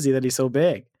 It's crazy that he's so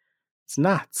big. It's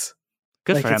nuts.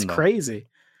 Good for him, it's though. Crazy.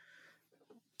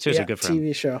 Seriously, good for him.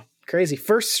 TV show. Crazy.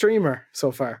 First streamer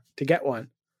so far to get one.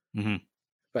 Mm-hmm.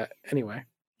 But anyway.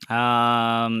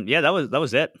 Yeah, that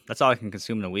was it. That's all I can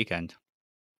consume in a weekend.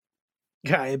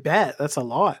 Yeah, I bet. That's a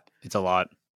lot. It's a lot.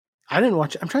 I didn't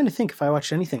watch. I'm trying to think if I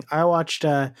watched anything. I watched.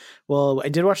 I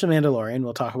did watch The Mandalorian.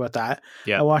 We'll talk about that.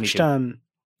 Yeah, I watched.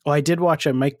 I did watch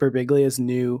a Mike Birbiglia's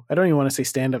new. I don't even want to say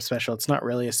stand-up special. It's not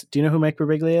really. Do you know who Mike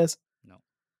Birbiglia is? No.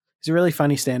 He's a really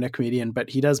funny stand-up comedian, but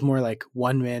he does more like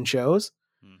one-man shows.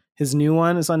 His new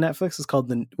one is on Netflix.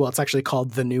 It's actually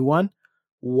called The New One.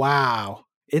 Wow.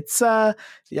 It's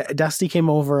Dusty came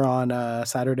over on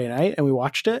Saturday night and we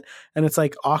watched it, and it's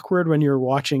like awkward when you're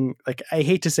watching. Like, I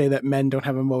hate to say that men don't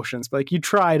have emotions, but like you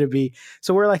try to be.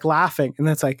 So we're like laughing, and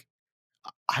it's like,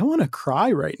 I want to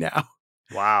cry right now.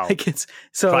 Wow. Like it's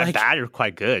so quite like, bad or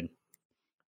quite good.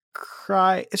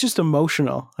 Cry. It's just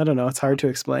emotional. I don't know. It's hard to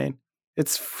explain.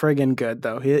 It's friggin' good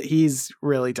though. He's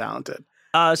really talented.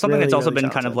 Something really, that's also really been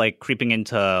talented. kind of like creeping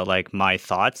into like my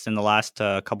thoughts in the last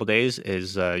couple days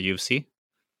is UFC.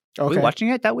 Okay. Are we watching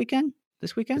it this weekend?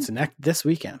 It's this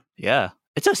weekend. Yeah.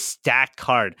 It's a stacked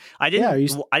card. I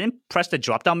didn't press the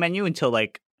drop down menu until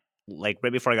like right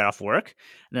before I got off work.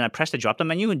 And then I pressed the drop down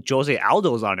menu and Jose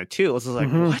Aldo's on it too. I was like,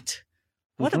 what?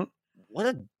 What a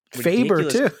Faber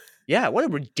too. Yeah, what a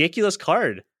ridiculous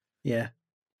card. Yeah.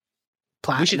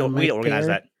 We should organize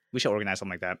that. We should organize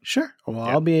something like that. Sure. Well,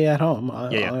 I'll be at home.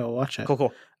 I'll watch it.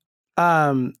 Cool.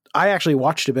 I actually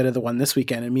watched a bit of the one this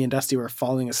weekend, and me and Dusty were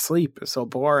falling asleep. It was so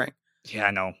boring. Yeah,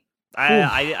 I know.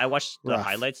 I watched the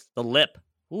highlights. The lip.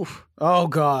 Oof. Oh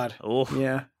God. Oof.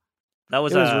 Yeah. That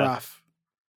was rough.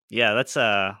 Yeah, that's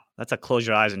a close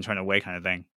your eyes and turn away kind of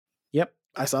thing. Yep,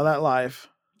 I saw that live.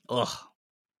 Ugh.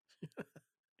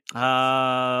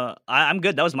 I'm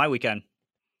good. That was my weekend.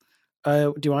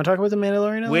 Do you want to talk about The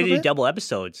Mandalorian? We did double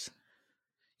episodes.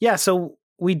 Yeah, so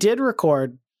we did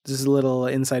record. This is a little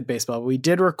inside baseball. We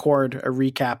did record a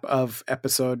recap of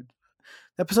episodes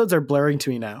are blurring to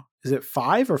me now. Is it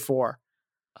 5 or 4?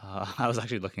 I was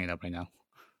actually looking it up right now.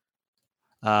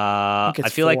 I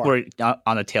feel 4. like we're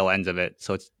on the tail ends of it.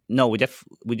 So we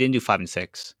didn't do 5 and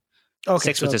 6. Okay,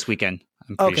 6 was this weekend.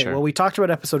 I'm pretty sure. Well, we talked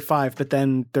about episode 5, but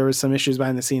then there was some issues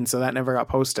behind the scenes, so that never got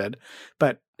posted.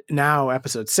 But now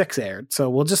episode 6 aired, so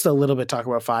we'll just a little bit talk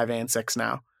about 5 and 6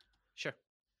 now. Sure.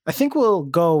 I think we'll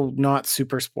go not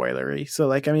super spoilery. So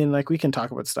we can talk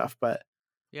about stuff, but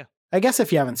yeah, I guess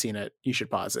if you haven't seen it, you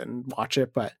should pause it and watch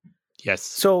it. But yes.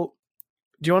 So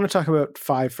do you want to talk about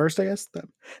 5 first? I guess that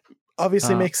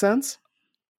obviously makes sense.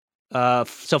 So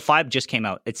 5 just came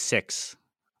out. It's 6.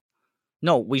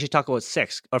 No, we should talk about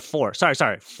 6 or 4.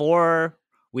 Sorry. 4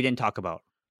 we didn't talk about.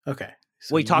 Okay.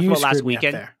 So we talked about last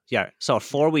weekend. Yeah. So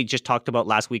 4 we just talked about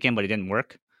last weekend, but it didn't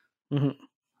work.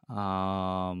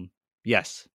 Mm-hmm.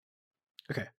 Yes.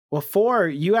 Okay. Well, 4,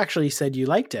 you actually said you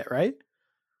liked it, right?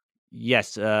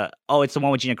 Yes. It's the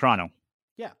one with Gina Carano.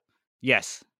 Yeah.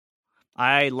 Yes.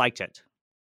 I liked it.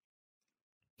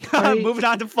 Moving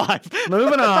on to 5.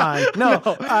 Moving on. No.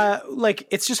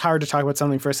 It's just hard to talk about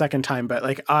something for a second time,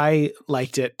 but I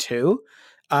liked it too.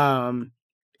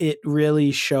 It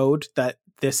really showed that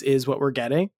this is what we're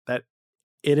getting, that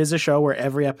it is a show where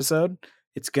every episode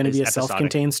it's going to be a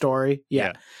self-contained story.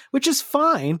 Yeah. Which is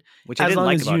fine. Which I didn't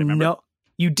like about it, remember?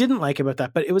 you didn't like about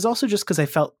that, but it was also just because I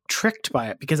felt tricked by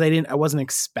it because I wasn't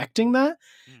expecting that.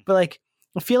 But like,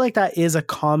 I feel like that is a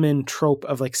common trope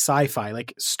of like sci-fi,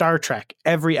 like Star Trek.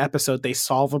 Every episode they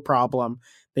solve a problem,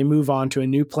 they move on to a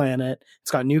new planet.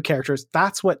 It's got new characters.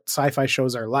 That's what sci-fi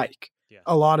shows are like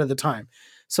a lot of the time.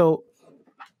 So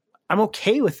I'm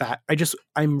okay with that.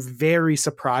 I'm very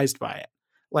surprised by it.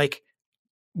 Like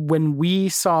when we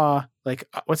saw like,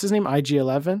 what's his name?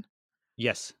 IG-11?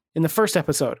 Yes. In the first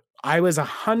episode, I was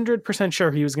 100%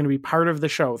 sure he was going to be part of the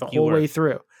show the whole way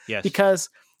through. Yes. Because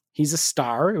he's a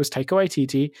star. It was Taika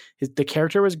Waititi. The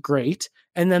character was great.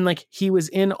 And then like he was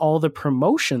in all the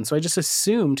promotion. So I just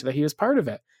assumed that he was part of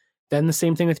it. Then the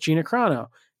same thing with Gina Carano.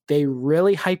 They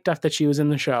really hyped up that she was in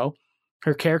the show.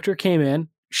 Her character came in.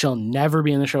 She'll never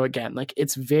be in the show again. Like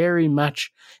it's very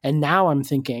much. And now I'm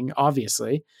thinking,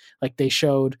 obviously, like they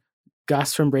showed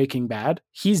Gus from Breaking Bad.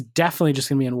 He's definitely just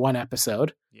going to be in one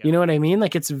episode. Yeah. You know what I mean?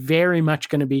 Like it's very much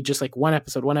going to be just like one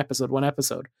episode,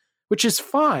 which is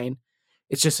fine.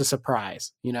 It's just a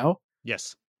surprise, you know?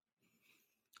 Yes.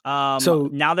 So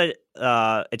now that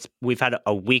we've had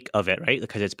a week of it, right?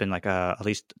 Because it's been like at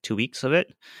least 2 weeks of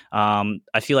it.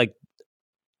 I feel like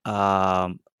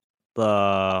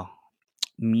the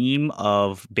meme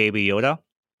of Baby Yoda,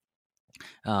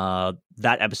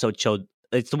 that episode showed.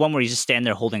 It's the one where he's just standing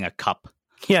there holding a cup.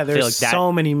 Yeah, there's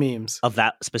so many memes of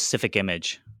that specific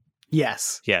image.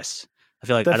 Yes. I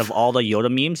feel like out of all the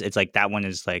Yoda memes, it's like that one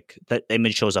is like that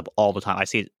image shows up all the time. I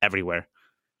see it everywhere.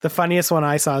 The funniest one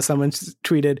I saw, someone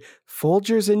tweeted,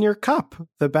 "Folgers in your cup.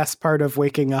 The best part of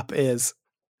waking up is."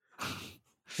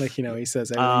 Like, you know, he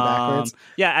says everything backwards.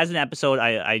 Yeah, as an episode,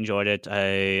 I enjoyed it.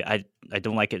 I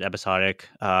don't like it episodic.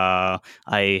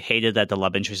 I hated that the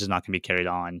love interest is not going to be carried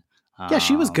on. Yeah,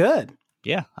 she was good.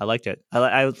 Yeah, I liked it.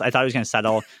 I thought he was going to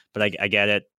settle, but I get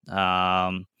it.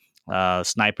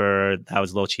 Sniper, that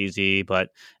was a little cheesy, but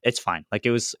it's fine. Like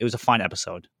it was a fun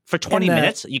episode for 20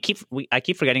 minutes. I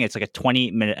keep forgetting it's like a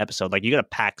 20-minute episode. Like you got to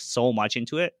pack so much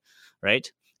into it, right?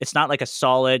 It's not like a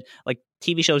solid, like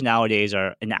TV shows nowadays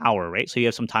are an hour, right? So you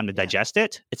have some time to digest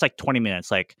it. It's like 20 minutes.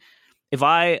 Like if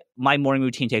my morning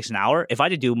routine takes an hour, if I had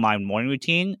to do my morning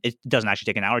routine, it doesn't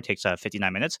actually take an hour. It takes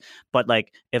 59 minutes. But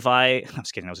like if I'm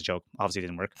just kidding, that was a joke. Obviously it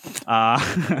didn't work.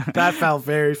 That fell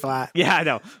very flat. Yeah, I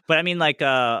know. But I mean like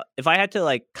if I had to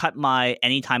like cut my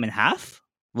any time in half,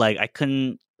 like I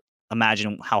couldn't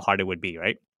imagine how hard it would be,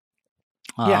 right?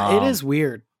 Yeah, it is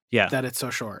weird that it's so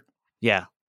short. Yeah.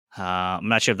 I'm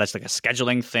not sure if that's like a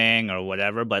scheduling thing or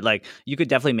whatever, but like you could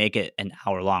definitely make it an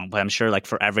hour long. But I'm sure like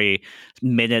for every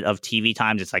minute of TV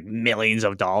times, it's like millions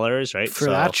of dollars, right? For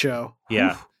that show.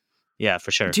 Yeah. Oof. Yeah,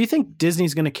 for sure. Do you think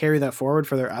Disney's going to carry that forward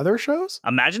for their other shows?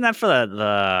 Imagine that for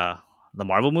the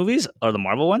Marvel movies or the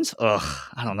Marvel ones. Ugh,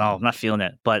 I don't know. I'm not feeling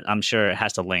it, but I'm sure it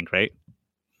has to link, right?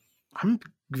 I'm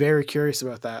very curious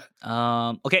about that.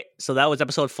 Okay, so that was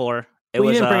episode 4.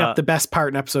 We didn't bring up the best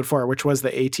part in episode 4, which was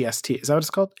the ATST. Is that what it's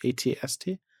called?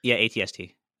 ATST? Yeah,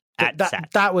 ATST.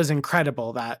 That was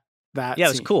incredible. That yeah, it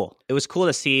was cool. It was cool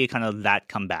to see kind of that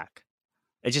come back.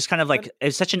 It's just kind of like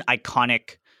it's such an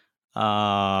iconic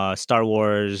Star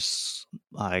Wars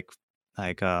like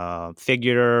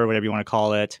figure, whatever you want to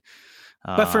call it.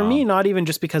 But for me, not even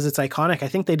just because it's iconic. I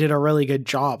think they did a really good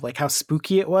job. Like how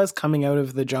spooky it was coming out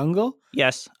of the jungle.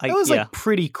 Yes, it was like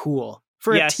pretty cool.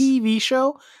 For a TV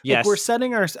show, like we're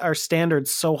setting our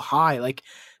standards so high. Like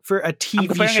for a TV show, I'm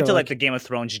comparing it to like the Game of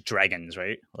Thrones dragons,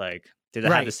 right? Like, did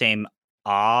it have the same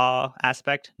awe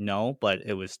aspect? No, but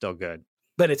it was still good.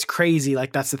 But it's crazy.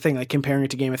 Like that's the thing. Like comparing it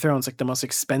to Game of Thrones, like the most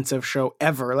expensive show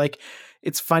ever. Like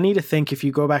it's funny to think if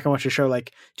you go back and watch the show.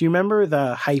 Like, do you remember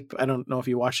the hype? I don't know if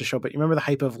you watched the show, but you remember the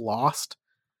hype of Lost?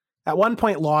 At one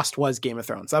point, Lost was Game of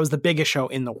Thrones. That was the biggest show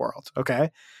in the world,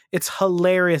 okay? It's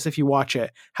hilarious if you watch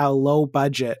it, how low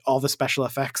budget all the special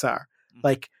effects are.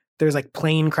 Like, there's like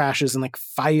plane crashes and like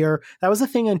fire. That was the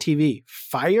thing on TV.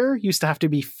 Fire used to have to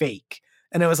be fake.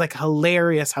 And it was like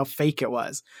hilarious how fake it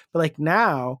was. But like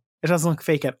now, it doesn't look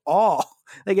fake at all.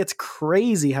 Like, it's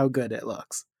crazy how good it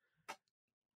looks.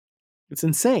 It's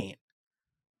insane.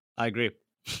 I agree.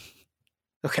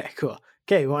 Okay, cool.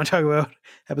 Okay, we want to talk about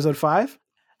episode 5?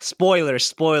 Spoiler.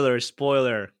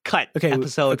 Cut. Okay,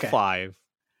 episode 5.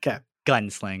 Okay.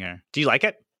 Gunslinger. Do you like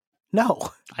it? No.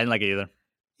 I didn't like it either.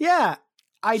 Yeah.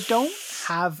 I don't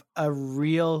have a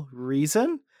real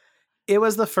reason. It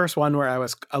was the first one where I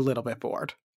was a little bit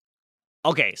bored.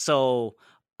 Okay, so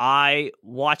I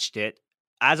watched it.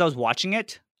 As I was watching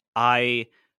it, I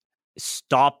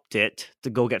stopped it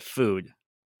to go get food.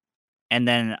 And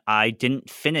then I didn't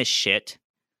finish it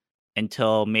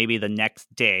until maybe the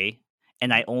next day.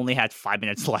 And I only had 5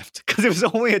 minutes left because it was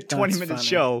only a 20-minute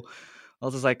show. I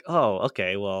was just like, oh,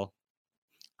 okay, well,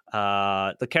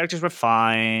 the characters were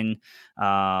fine.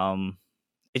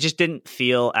 It just didn't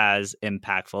feel as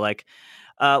impactful. Like,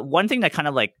 one thing that kind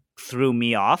of like threw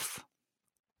me off,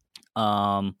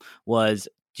 was,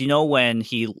 do you know when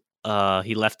he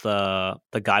left the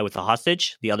guy with the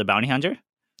hostage, the other bounty hunter?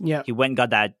 Yeah. He went and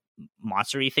got that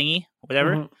monstery thingy,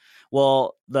 whatever. Mhm.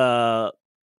 Well, the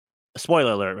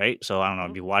spoiler alert, right? So I don't know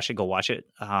if you watch it, go watch it.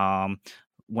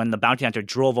 When the bounty hunter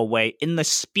drove away in the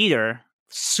speeder,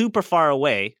 super far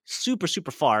away, super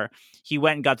far, he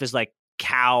went and got this like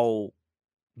cow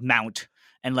mount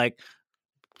and like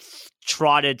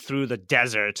trotted through the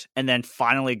desert, and then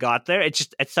finally got there. It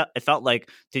felt like,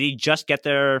 did he just get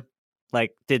there?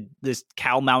 Like, did this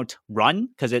cow mount run?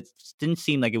 Because it didn't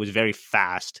seem like it was very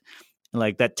fast.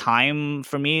 Like, that time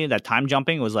for me, that time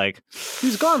jumping was like,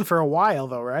 He's gone for a while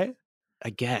though, right? I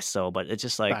guess so, but it's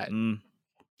just like,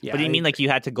 Yeah. but do you mean like you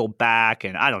had to go back?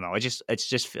 And I don't know. It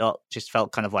just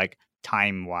felt kind of like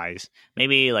time wise.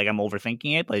 Maybe like I'm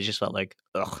overthinking it, but it just felt like,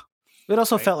 ugh. It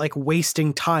also felt like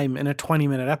wasting time in a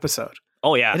 20-minute episode.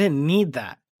 Oh yeah, I didn't need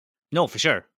that. No, for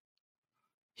sure.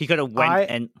 He could have went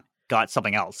and got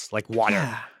something else, like water.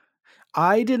 Yeah.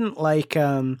 I didn't like.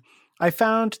 I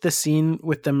found the scene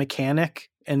with the mechanic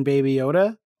and Baby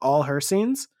Yoda, all her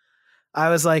scenes. I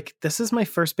was like, this is my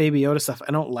first Baby Yoda stuff.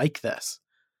 I don't like this.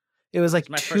 It was like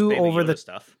too over the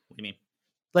stuff. What do you mean?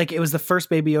 Like, it was the first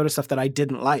Baby Yoda stuff that I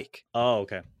didn't like. Oh,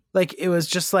 okay. Like, it was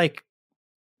just like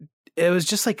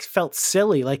felt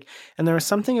silly. Like, and there was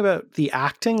something about the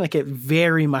acting, like it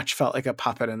very much felt like a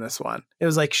puppet in this one. It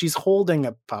was like she's holding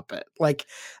a puppet. Like,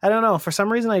 I don't know, for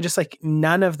some reason I just like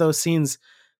none of those scenes.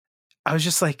 I was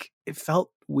just like, it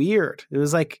felt weird. It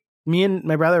was like me and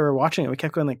my brother were watching it. We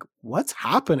kept going like, what's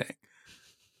happening?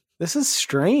 This is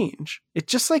strange. It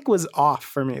just like was off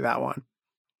for me, that one.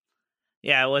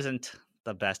 Yeah, it wasn't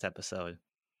the best episode.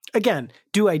 Again,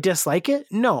 do I dislike it?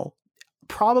 No.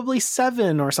 Probably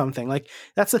 7 or something. Like,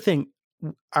 that's the thing.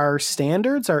 Our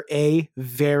standards are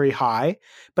very high,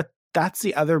 but that's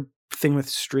the other thing with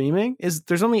streaming is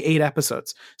there's only 8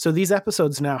 episodes. So these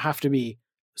episodes now have to be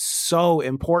so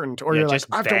important, or you're like,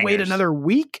 I have to wait another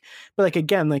week. But like,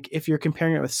 again, like if you're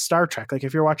comparing it with Star Trek, like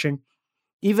if you're watching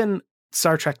even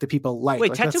Star Trek that people like.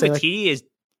 Wait, like, Taika Waititi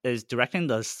is directing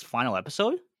the final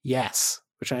episode? Yes,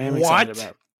 which I am excited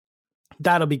about.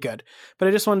 That'll be good. But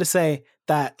I just wanted to say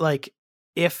that, like,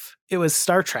 if it was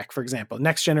Star Trek, for example,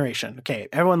 Next Generation, okay,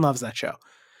 everyone loves that show.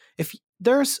 If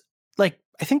there's like,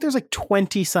 I think there's like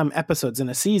 20 some episodes in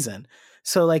a season.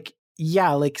 So like,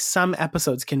 yeah, like some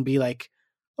episodes can be like,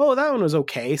 oh, that one was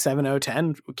okay, 7 out of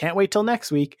 10. We can't wait till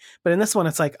next week. But in this one,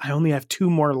 it's like, I only have 2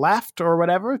 more left or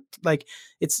whatever. Like,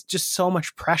 it's just so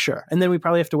much pressure. And then we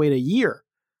probably have to wait a year,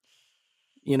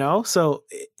 you know? So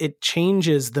it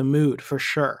changes the mood for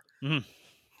sure. Mm-hmm.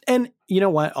 And you know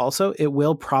what? Also, it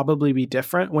will probably be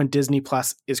different when Disney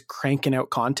Plus is cranking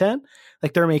out content.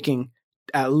 Like, they're making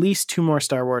at least 2 more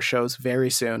Star Wars shows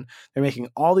very soon. They're making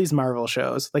all these Marvel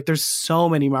shows. Like, there's so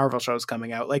many Marvel shows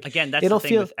coming out. Like, again, that's the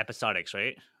thing with episodics,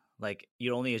 right? Like,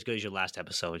 you're only as good as your last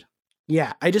episode.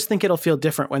 Yeah, I just think it'll feel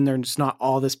different when there's not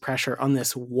all this pressure on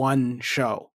this one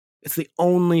show. It's the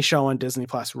only show on Disney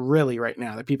Plus really right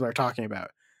now that people are talking about.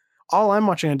 All I'm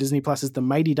watching on Disney Plus is the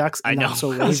Mighty Ducks. And I know. Not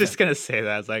So Raven. I was just gonna say that.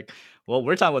 I was like, well,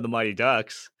 we're talking about the Mighty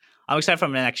Ducks. I'm excited for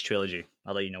the next trilogy.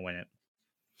 I'll let you know when it.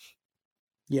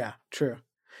 Yeah, true.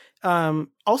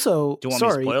 Also, do you want me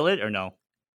to spoil it or no?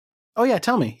 Oh yeah,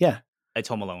 tell me. Yeah, it's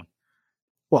Home Alone.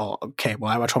 Well, okay. Well,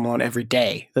 I watch Home Alone every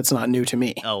day. That's not new to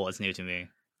me. Oh, well, it's new to me.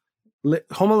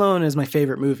 Home Alone is my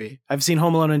favorite movie. I've seen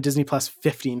Home Alone on Disney Plus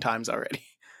 15 times already.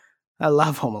 I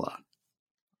love Home Alone.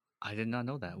 I did not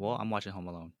know that. Well, I'm watching Home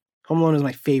Alone. Home Alone is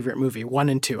my favorite movie, 1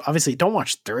 and 2. Obviously, don't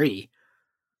watch 3.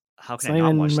 How can I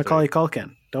not watch 3? Macaulay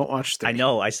Culkin. Don't watch 3. I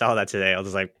know. I saw that today. I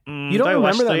was like, you don't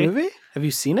remember that movie? Have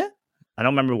you seen it? I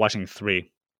don't remember watching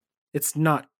 3. It's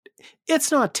not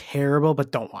terrible,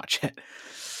 but don't watch it.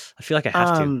 I feel like I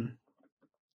have to.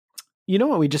 You know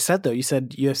what we just said, though? You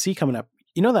said UFC coming up.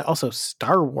 You know that also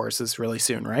Star Wars is really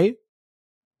soon, right?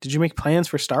 Did you make plans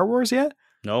for Star Wars yet?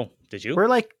 No. Did you? We're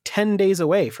like 10 days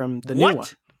away from the new one.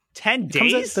 10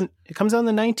 days? It comes out on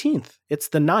the 19th. It's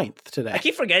the 9th today. I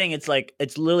keep forgetting it's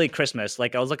literally Christmas.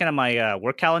 Like, I was looking at my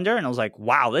work calendar and I was like,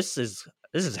 wow, this is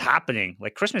happening.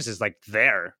 Like, Christmas is like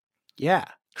there. Yeah.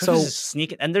 Christmas is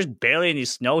sneaking, and there's barely any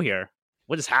snow here.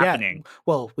 What is happening? Yeah.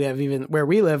 Well, we have even where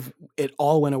we live, it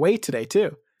all went away today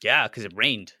too. Yeah, because it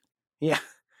rained. Yeah.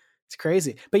 It's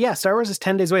crazy. But yeah, Star Wars is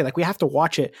 10 days away. Like, we have to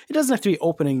watch it. It doesn't have to be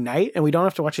opening night, and we don't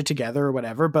have to watch it together or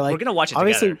whatever. But like, we're gonna watch it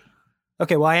obviously together.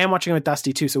 Okay, well, I am watching it with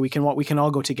Dusty too, so we can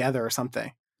all go together or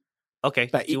something. Okay.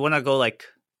 But do you want to go like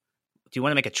you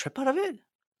want to make a trip out of it?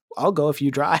 I'll go if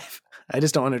you drive. I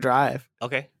just don't want to drive.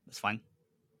 Okay, that's fine.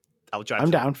 I'll drive.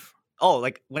 I'm down. Oh,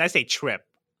 like when I say trip.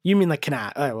 You mean like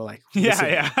Canada? Oh, well, like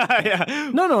yeah.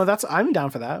 No, I'm down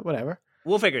for that. Whatever.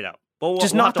 We'll figure it out. But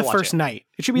just not the first night.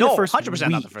 It should be the first 100% week.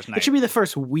 Not the first night. It should be the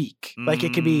first week. Like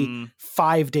it could be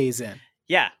 5 days in.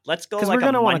 Yeah, let's go. Because like we're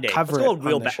gonna want to cover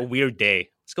let's go a weird day.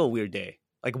 Let's go a weird day,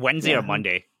 like Wednesday or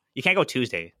Monday. You can't go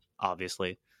Tuesday,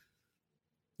 obviously.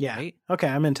 Yeah. Right? Okay,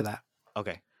 I'm into that.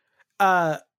 Okay.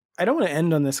 I don't want to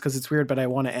end on this because it's weird, but I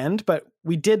want to end. But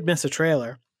we did miss a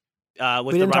trailer.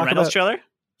 Was the Ryan Reynolds trailer?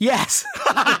 Yes.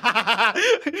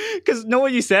 Because know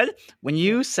what you said? When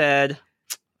you said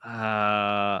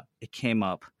it came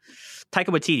up. Taika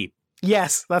Waititi.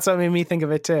 Yes, that's what made me think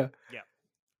of it too. Yeah.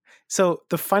 So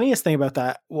the funniest thing about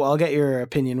that, well, I'll get your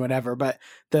opinion, whatever, but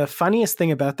the funniest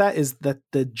thing about that is that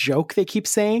the joke they keep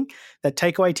saying, that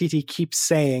Taika Waititi keeps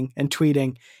saying and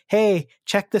tweeting, hey,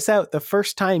 check this out. The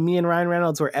first time me and Ryan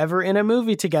Reynolds were ever in a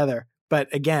movie together.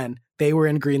 But again, they were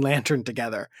in Green Lantern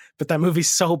together. But that movie's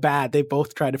so bad, they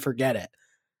both try to forget it.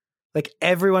 Like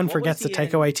everyone forgets that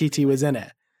Taika Waititi was in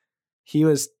it. He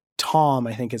was Tom,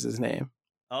 I think is his name.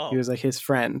 Oh. He was like his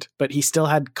friend, but he still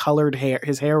had colored hair.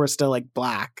 His hair was still like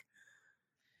black.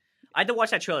 I had to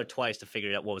watch that trailer twice to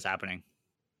figure out what was happening.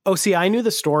 Oh, see, I knew the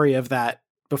story of that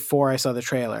before I saw the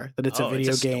trailer, that it's a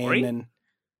video game. Story? And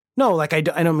no, like I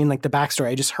don't mean like the backstory.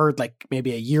 I just heard like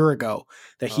maybe a year ago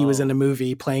that he was in a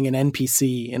movie playing an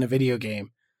NPC in a video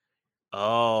game.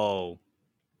 Oh.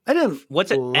 I didn't.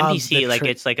 What's an NPC? Like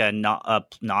it's like a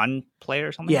non-player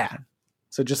or something? Yeah.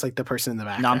 So just like the person in the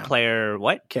background. Non-player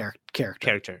what?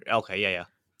 Character. Okay, yeah.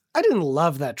 I didn't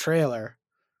love that trailer.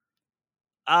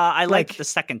 I liked the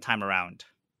second time around.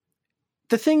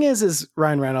 The thing is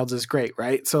Ryan Reynolds is great,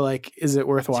 right? So like, is it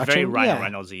worth watching? Very Ryan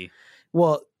Reynolds-y.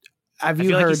 Well, have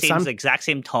you heard like he seems the exact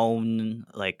same tone,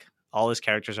 like all his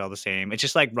characters are all the same. It's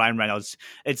just like Ryan Reynolds.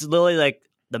 It's literally like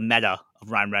the meta of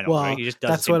Ryan Reynolds, right? He just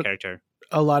does the same character.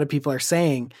 A lot of people are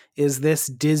saying, is this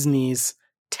Disney's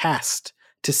test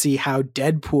to see how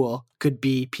Deadpool could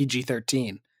be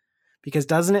PG-13? Because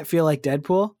doesn't it feel like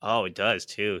Deadpool? Oh, it does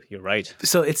too. You're right.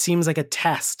 So it seems like a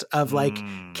test of like,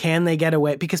 can they get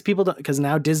away? Because people don't, because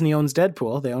now Disney owns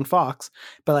Deadpool, they own Fox,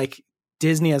 but like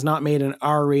Disney has not made an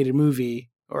R-rated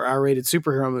movie or R-rated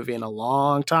superhero movie in a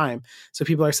long time. So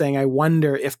people are saying, I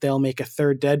wonder if they'll make a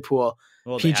third Deadpool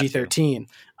PG-13.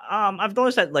 I've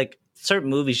noticed that like certain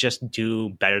movies just do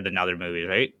better than other movies,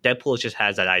 right? Deadpool just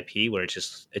has that IP where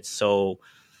it's so.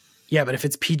 Yeah, but if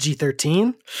it's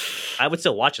PG-13, I would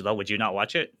still watch it though. Would you not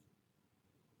watch it?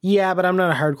 Yeah, but I'm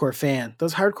not a hardcore fan.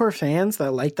 Those hardcore fans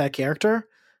that like that character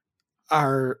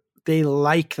they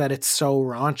like that it's so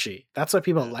raunchy. That's what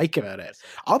people like about it.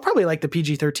 I'll probably like the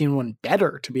PG-13 one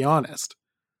better, to be honest.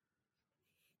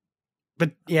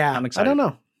 But yeah, I'm excited. I don't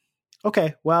know.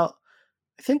 Okay, well,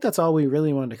 I think that's all we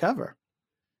really wanted to cover.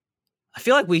 I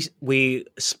feel like we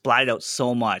splatted out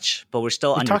so much, but we're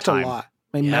still under talked time. A lot.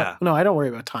 No, I don't worry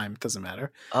about time. It doesn't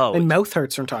matter. Oh, my mouth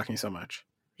hurts from talking so much.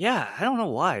 Yeah, I don't know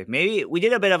why. Maybe we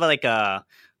did a bit of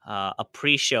a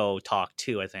pre-show talk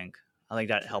too. I think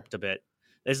that helped a bit.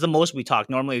 This is the most we talk.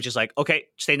 Normally, it's just like, okay,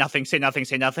 say nothing,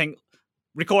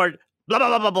 record, blah blah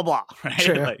blah blah blah blah. Right?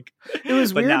 Sure. It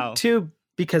was weird too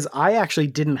because I actually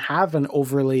didn't have an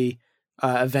overly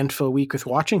eventful week with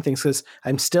watching things because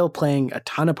I'm still playing a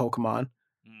ton of Pokemon,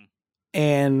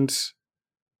 and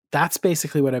that's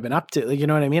basically what I've been up to. Like, you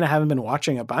know what I mean? I haven't been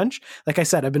watching a bunch. Like I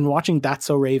said, I've been watching That's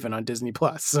So Raven on Disney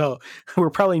Plus. So we're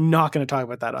probably not going to talk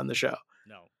about that on the show.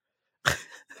 No.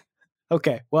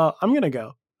 Okay. Well, I'm going to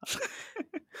go.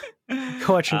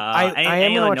 Watching. I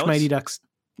am going to watch Mighty Ducks.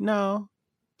 No.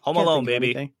 Home Alone,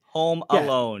 baby. Home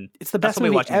Alone. It's the best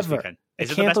movie ever.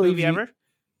 Is it the best movie ever?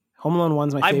 Home Alone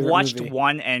 1's my favorite movie. I've watched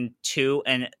 1 and 2,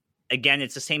 and again,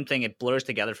 it's the same thing. It blurs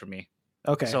together for me.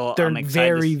 Okay, so they're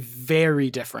very, very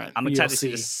different. I'm excited to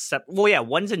see this. Well, yeah,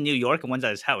 one's in New York and one's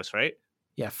at his house, right?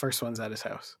 Yeah, first one's at his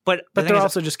house. But they're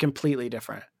also just completely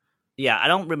different. Yeah, I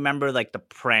don't remember like the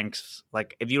pranks.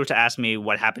 Like, if you were to ask me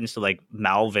what happens to like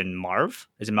Melvin Marv,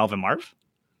 is it Melvin Marv?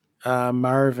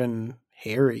 Marv and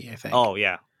Harry, I think. Oh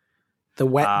yeah, the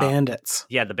Wet Bandits.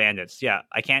 Yeah, the Bandits. Yeah,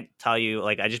 I can't tell you.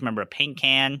 Like, I just remember a paint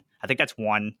can. I think that's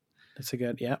one. That's a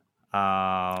good. Yeah.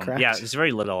 Correct. Yeah, it's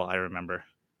very little. I remember.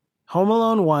 Home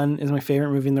Alone 1 is my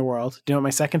favorite movie in the world. Do you know what my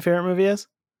second favorite movie is?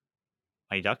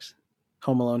 Mighty Ducks?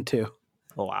 Home Alone 2.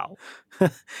 Oh, wow.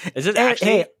 Is it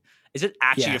actually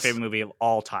your favorite movie of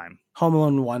all time? Home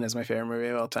Alone 1 is my favorite movie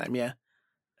of all time, yeah.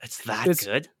 It's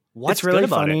good? What's it's really good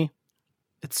about funny. It?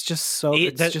 It's just so...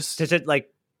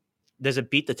 Does it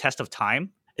beat the test of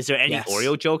time? Is there any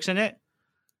Oreo jokes in it?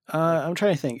 I'm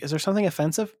trying to think. Is there something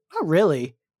offensive? Not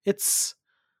really.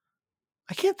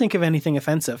 I can't think of anything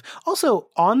offensive. Also,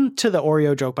 on to the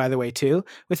Oreo joke, by the way, too.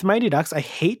 With Mighty Ducks, I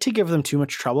hate to give them too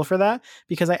much trouble for that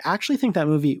because I actually think that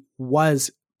movie was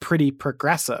pretty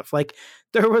progressive. Like,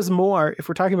 there was more, if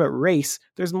we're talking about race,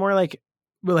 there's more like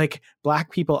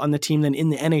black people on the team than in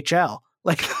the NHL.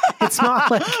 Like, it's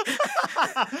not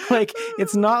like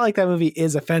it's not like that movie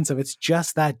is offensive. It's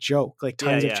just that joke. Like,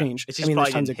 tons have changed. I mean, there's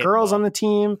tons of girls on the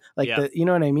team. Like, you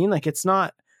know what I mean? Like, it's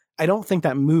not. I don't think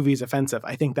that movie's offensive.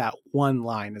 I think that one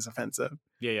line is offensive.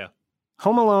 Yeah.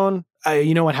 Home Alone,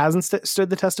 you know what hasn't stood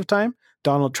the test of time?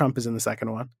 Donald Trump is in the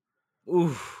second one.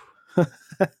 Oof.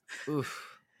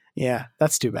 Oof. Yeah,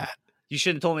 that's too bad. You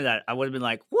shouldn't have told me that. I would have been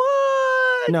like,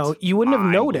 what? No, you wouldn't have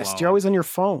noticed. You're always on your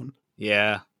phone.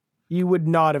 Yeah. You would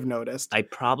not have noticed. I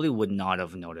probably would not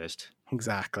have noticed.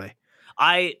 Exactly.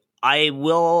 I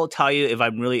will tell you if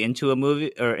I'm really into a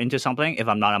movie or into something, if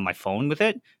I'm not on my phone with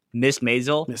it. Miss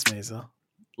Maisel.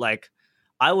 Like,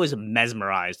 I was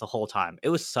mesmerized the whole time. It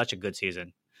was such a good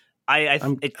season.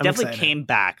 It definitely came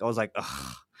back. I was like,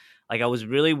 ugh. Like, I was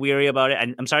really weary about it.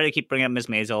 And I'm sorry to keep bringing up Miss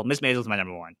Maisel. Miss Maisel's my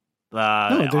number one.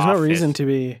 No, there's no reason to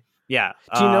be. Yeah.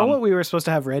 Do you know what we were supposed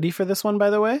to have ready for this one, by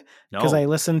the way? No. Because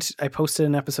I posted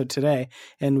an episode today,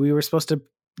 and we were supposed to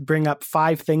bring up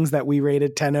 5 things that we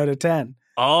rated 10 out of 10.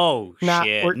 Oh,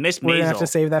 shit. Miss Maisel. We're going to have to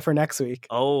save that for next week.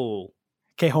 Oh.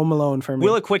 Okay, Home Alone for me.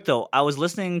 Really quick, though. I was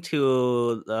listening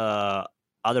to the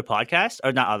other podcast,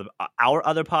 or not our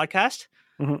other podcast.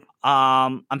 Mm-hmm.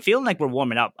 I'm feeling like we're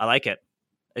warming up. I like it.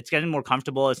 It's getting more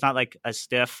comfortable. It's not like as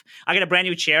stiff. I got a brand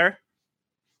new chair.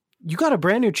 You got a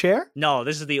brand new chair? No,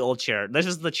 this is the old chair. This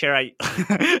is the chair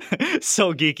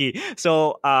so geeky.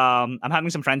 So I'm having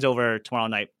some friends over tomorrow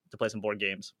night to play some board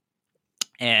games.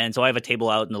 And so I have a table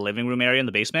out in the living room area in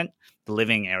the basement, the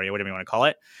living area, whatever you want to call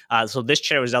it. So this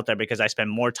chair was out there because I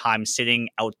spend more time sitting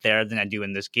out there than I do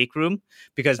in this geek room.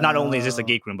 Because not only is this a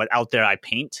geek room, but out there I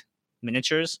paint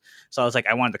miniatures. So I was like,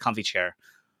 I wanted the comfy chair.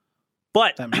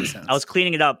 But that makes sense. I was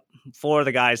cleaning it up for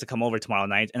the guys to come over tomorrow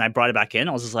night, and I brought it back in.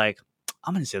 I was just like,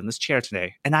 I'm going to sit in this chair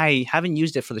today. And I haven't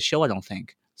used it for the show, I don't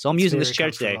think. So I'm using this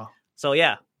chair today. So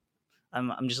yeah.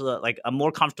 I'm just like, I'm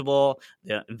more comfortable.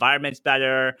 The environment's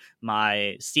better.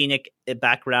 My scenic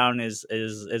background is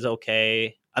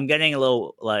okay. I'm getting a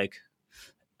little like,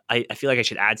 I feel like I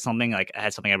should add something. Like, I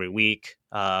add something every week.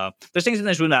 There's things in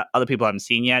this room that other people haven't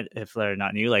seen yet, if they're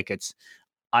not new. Like,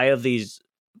 I have these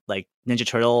like Ninja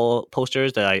Turtle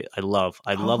posters that I love.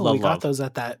 I love. We got those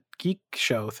at that geek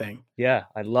show thing. Yeah,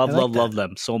 I love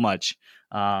them so much.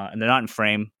 And they're not in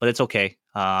frame, but it's okay.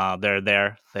 They're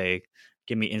there. They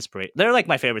give me inspiration. They're like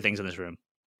my favorite things in this room.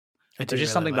 There's just really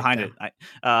something behind it.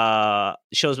 It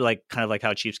shows me like kind of like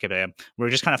how cheapskate I am. We're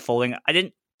just kind of folding.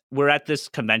 We're at this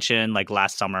convention like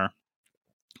last summer.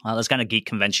 This kind of geek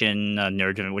convention,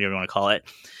 nerd, whatever you want to call it.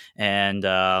 And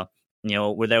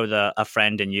we're there with a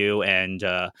friend and you, and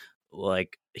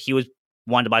like he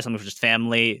wanted to buy something for his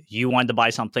family. You wanted to buy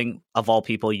something, of all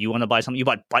people. You want to buy something. You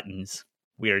bought buttons.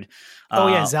 Weird.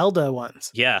 Zelda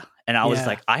ones. Yeah, and I was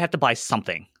like, I have to buy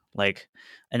something. Like,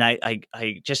 and I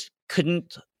just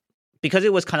couldn't, because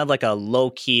it was kind of like a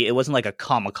low key. It wasn't like a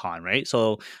Comic-Con, right?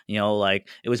 So like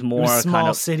it was more small kind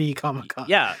of city Comic-Con.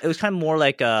 Yeah, it was kind of more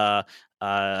like an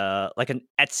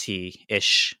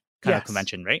Etsy-ish kind of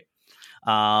convention, right?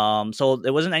 So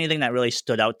there wasn't anything that really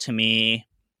stood out to me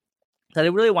that I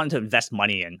really wanted to invest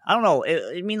money in. I don't know.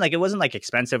 It wasn't like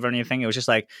expensive or anything. It was just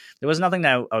like, there was nothing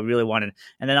that I really wanted.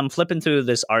 And then I'm flipping through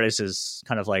this artist's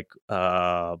kind of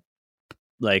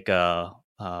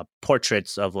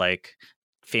portraits of like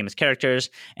famous characters.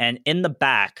 And in the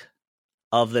back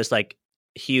of this like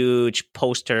huge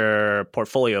poster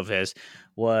portfolio of his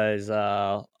was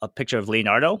a picture of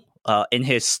Leonardo in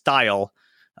his style,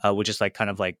 which is like kind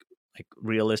of like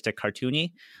realistic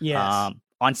cartoony. Yes.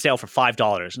 On sale for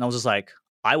 $5. And I was just like,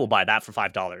 I will buy that for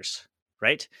 $5.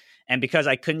 Right. And because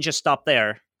I couldn't just stop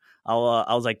there, I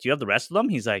was like, do you have the rest of them?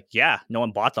 He's like, yeah, no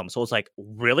one bought them. So I was like,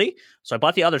 really? So I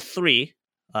bought the other 3,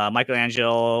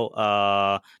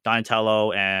 Michelangelo,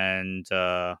 Donatello, and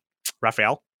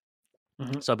Raphael.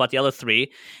 Mm-hmm. So I bought the other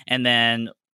 3. And then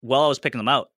while I was picking them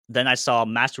out, then I saw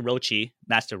Master Roshi,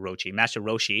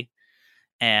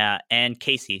 and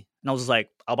Casey. And I was just like,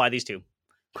 I'll buy these 2.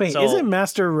 Wait, isn't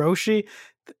Master Roshi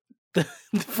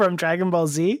from Dragon Ball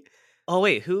Z? Oh,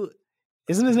 wait, who?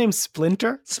 Isn't his name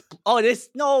Splinter? It is.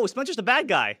 No, Splinter's the bad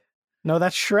guy. No,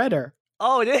 that's Shredder.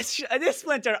 Oh, it is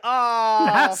Splinter. Oh,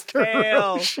 Master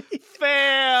Roshi.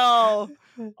 Fail.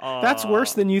 Oh. That's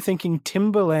worse than you thinking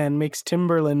Timberland makes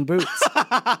Timberland boots.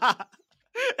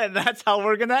 And that's how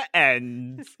we're going to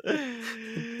end.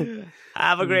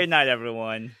 Have a great night,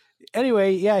 everyone.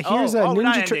 Anyway, yeah, here's a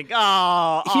Ninja Turtle.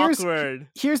 Oh, awkward.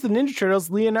 Here's the Ninja Turtles,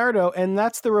 Leonardo, and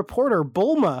that's the reporter,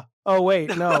 Bulma. Oh,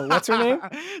 wait, no. What's her name?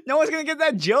 No one's going to get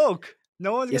that joke.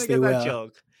 No one's going to get that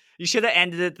joke. You should have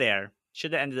ended it there.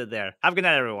 Have a good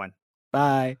night, everyone.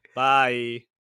 Bye. Bye.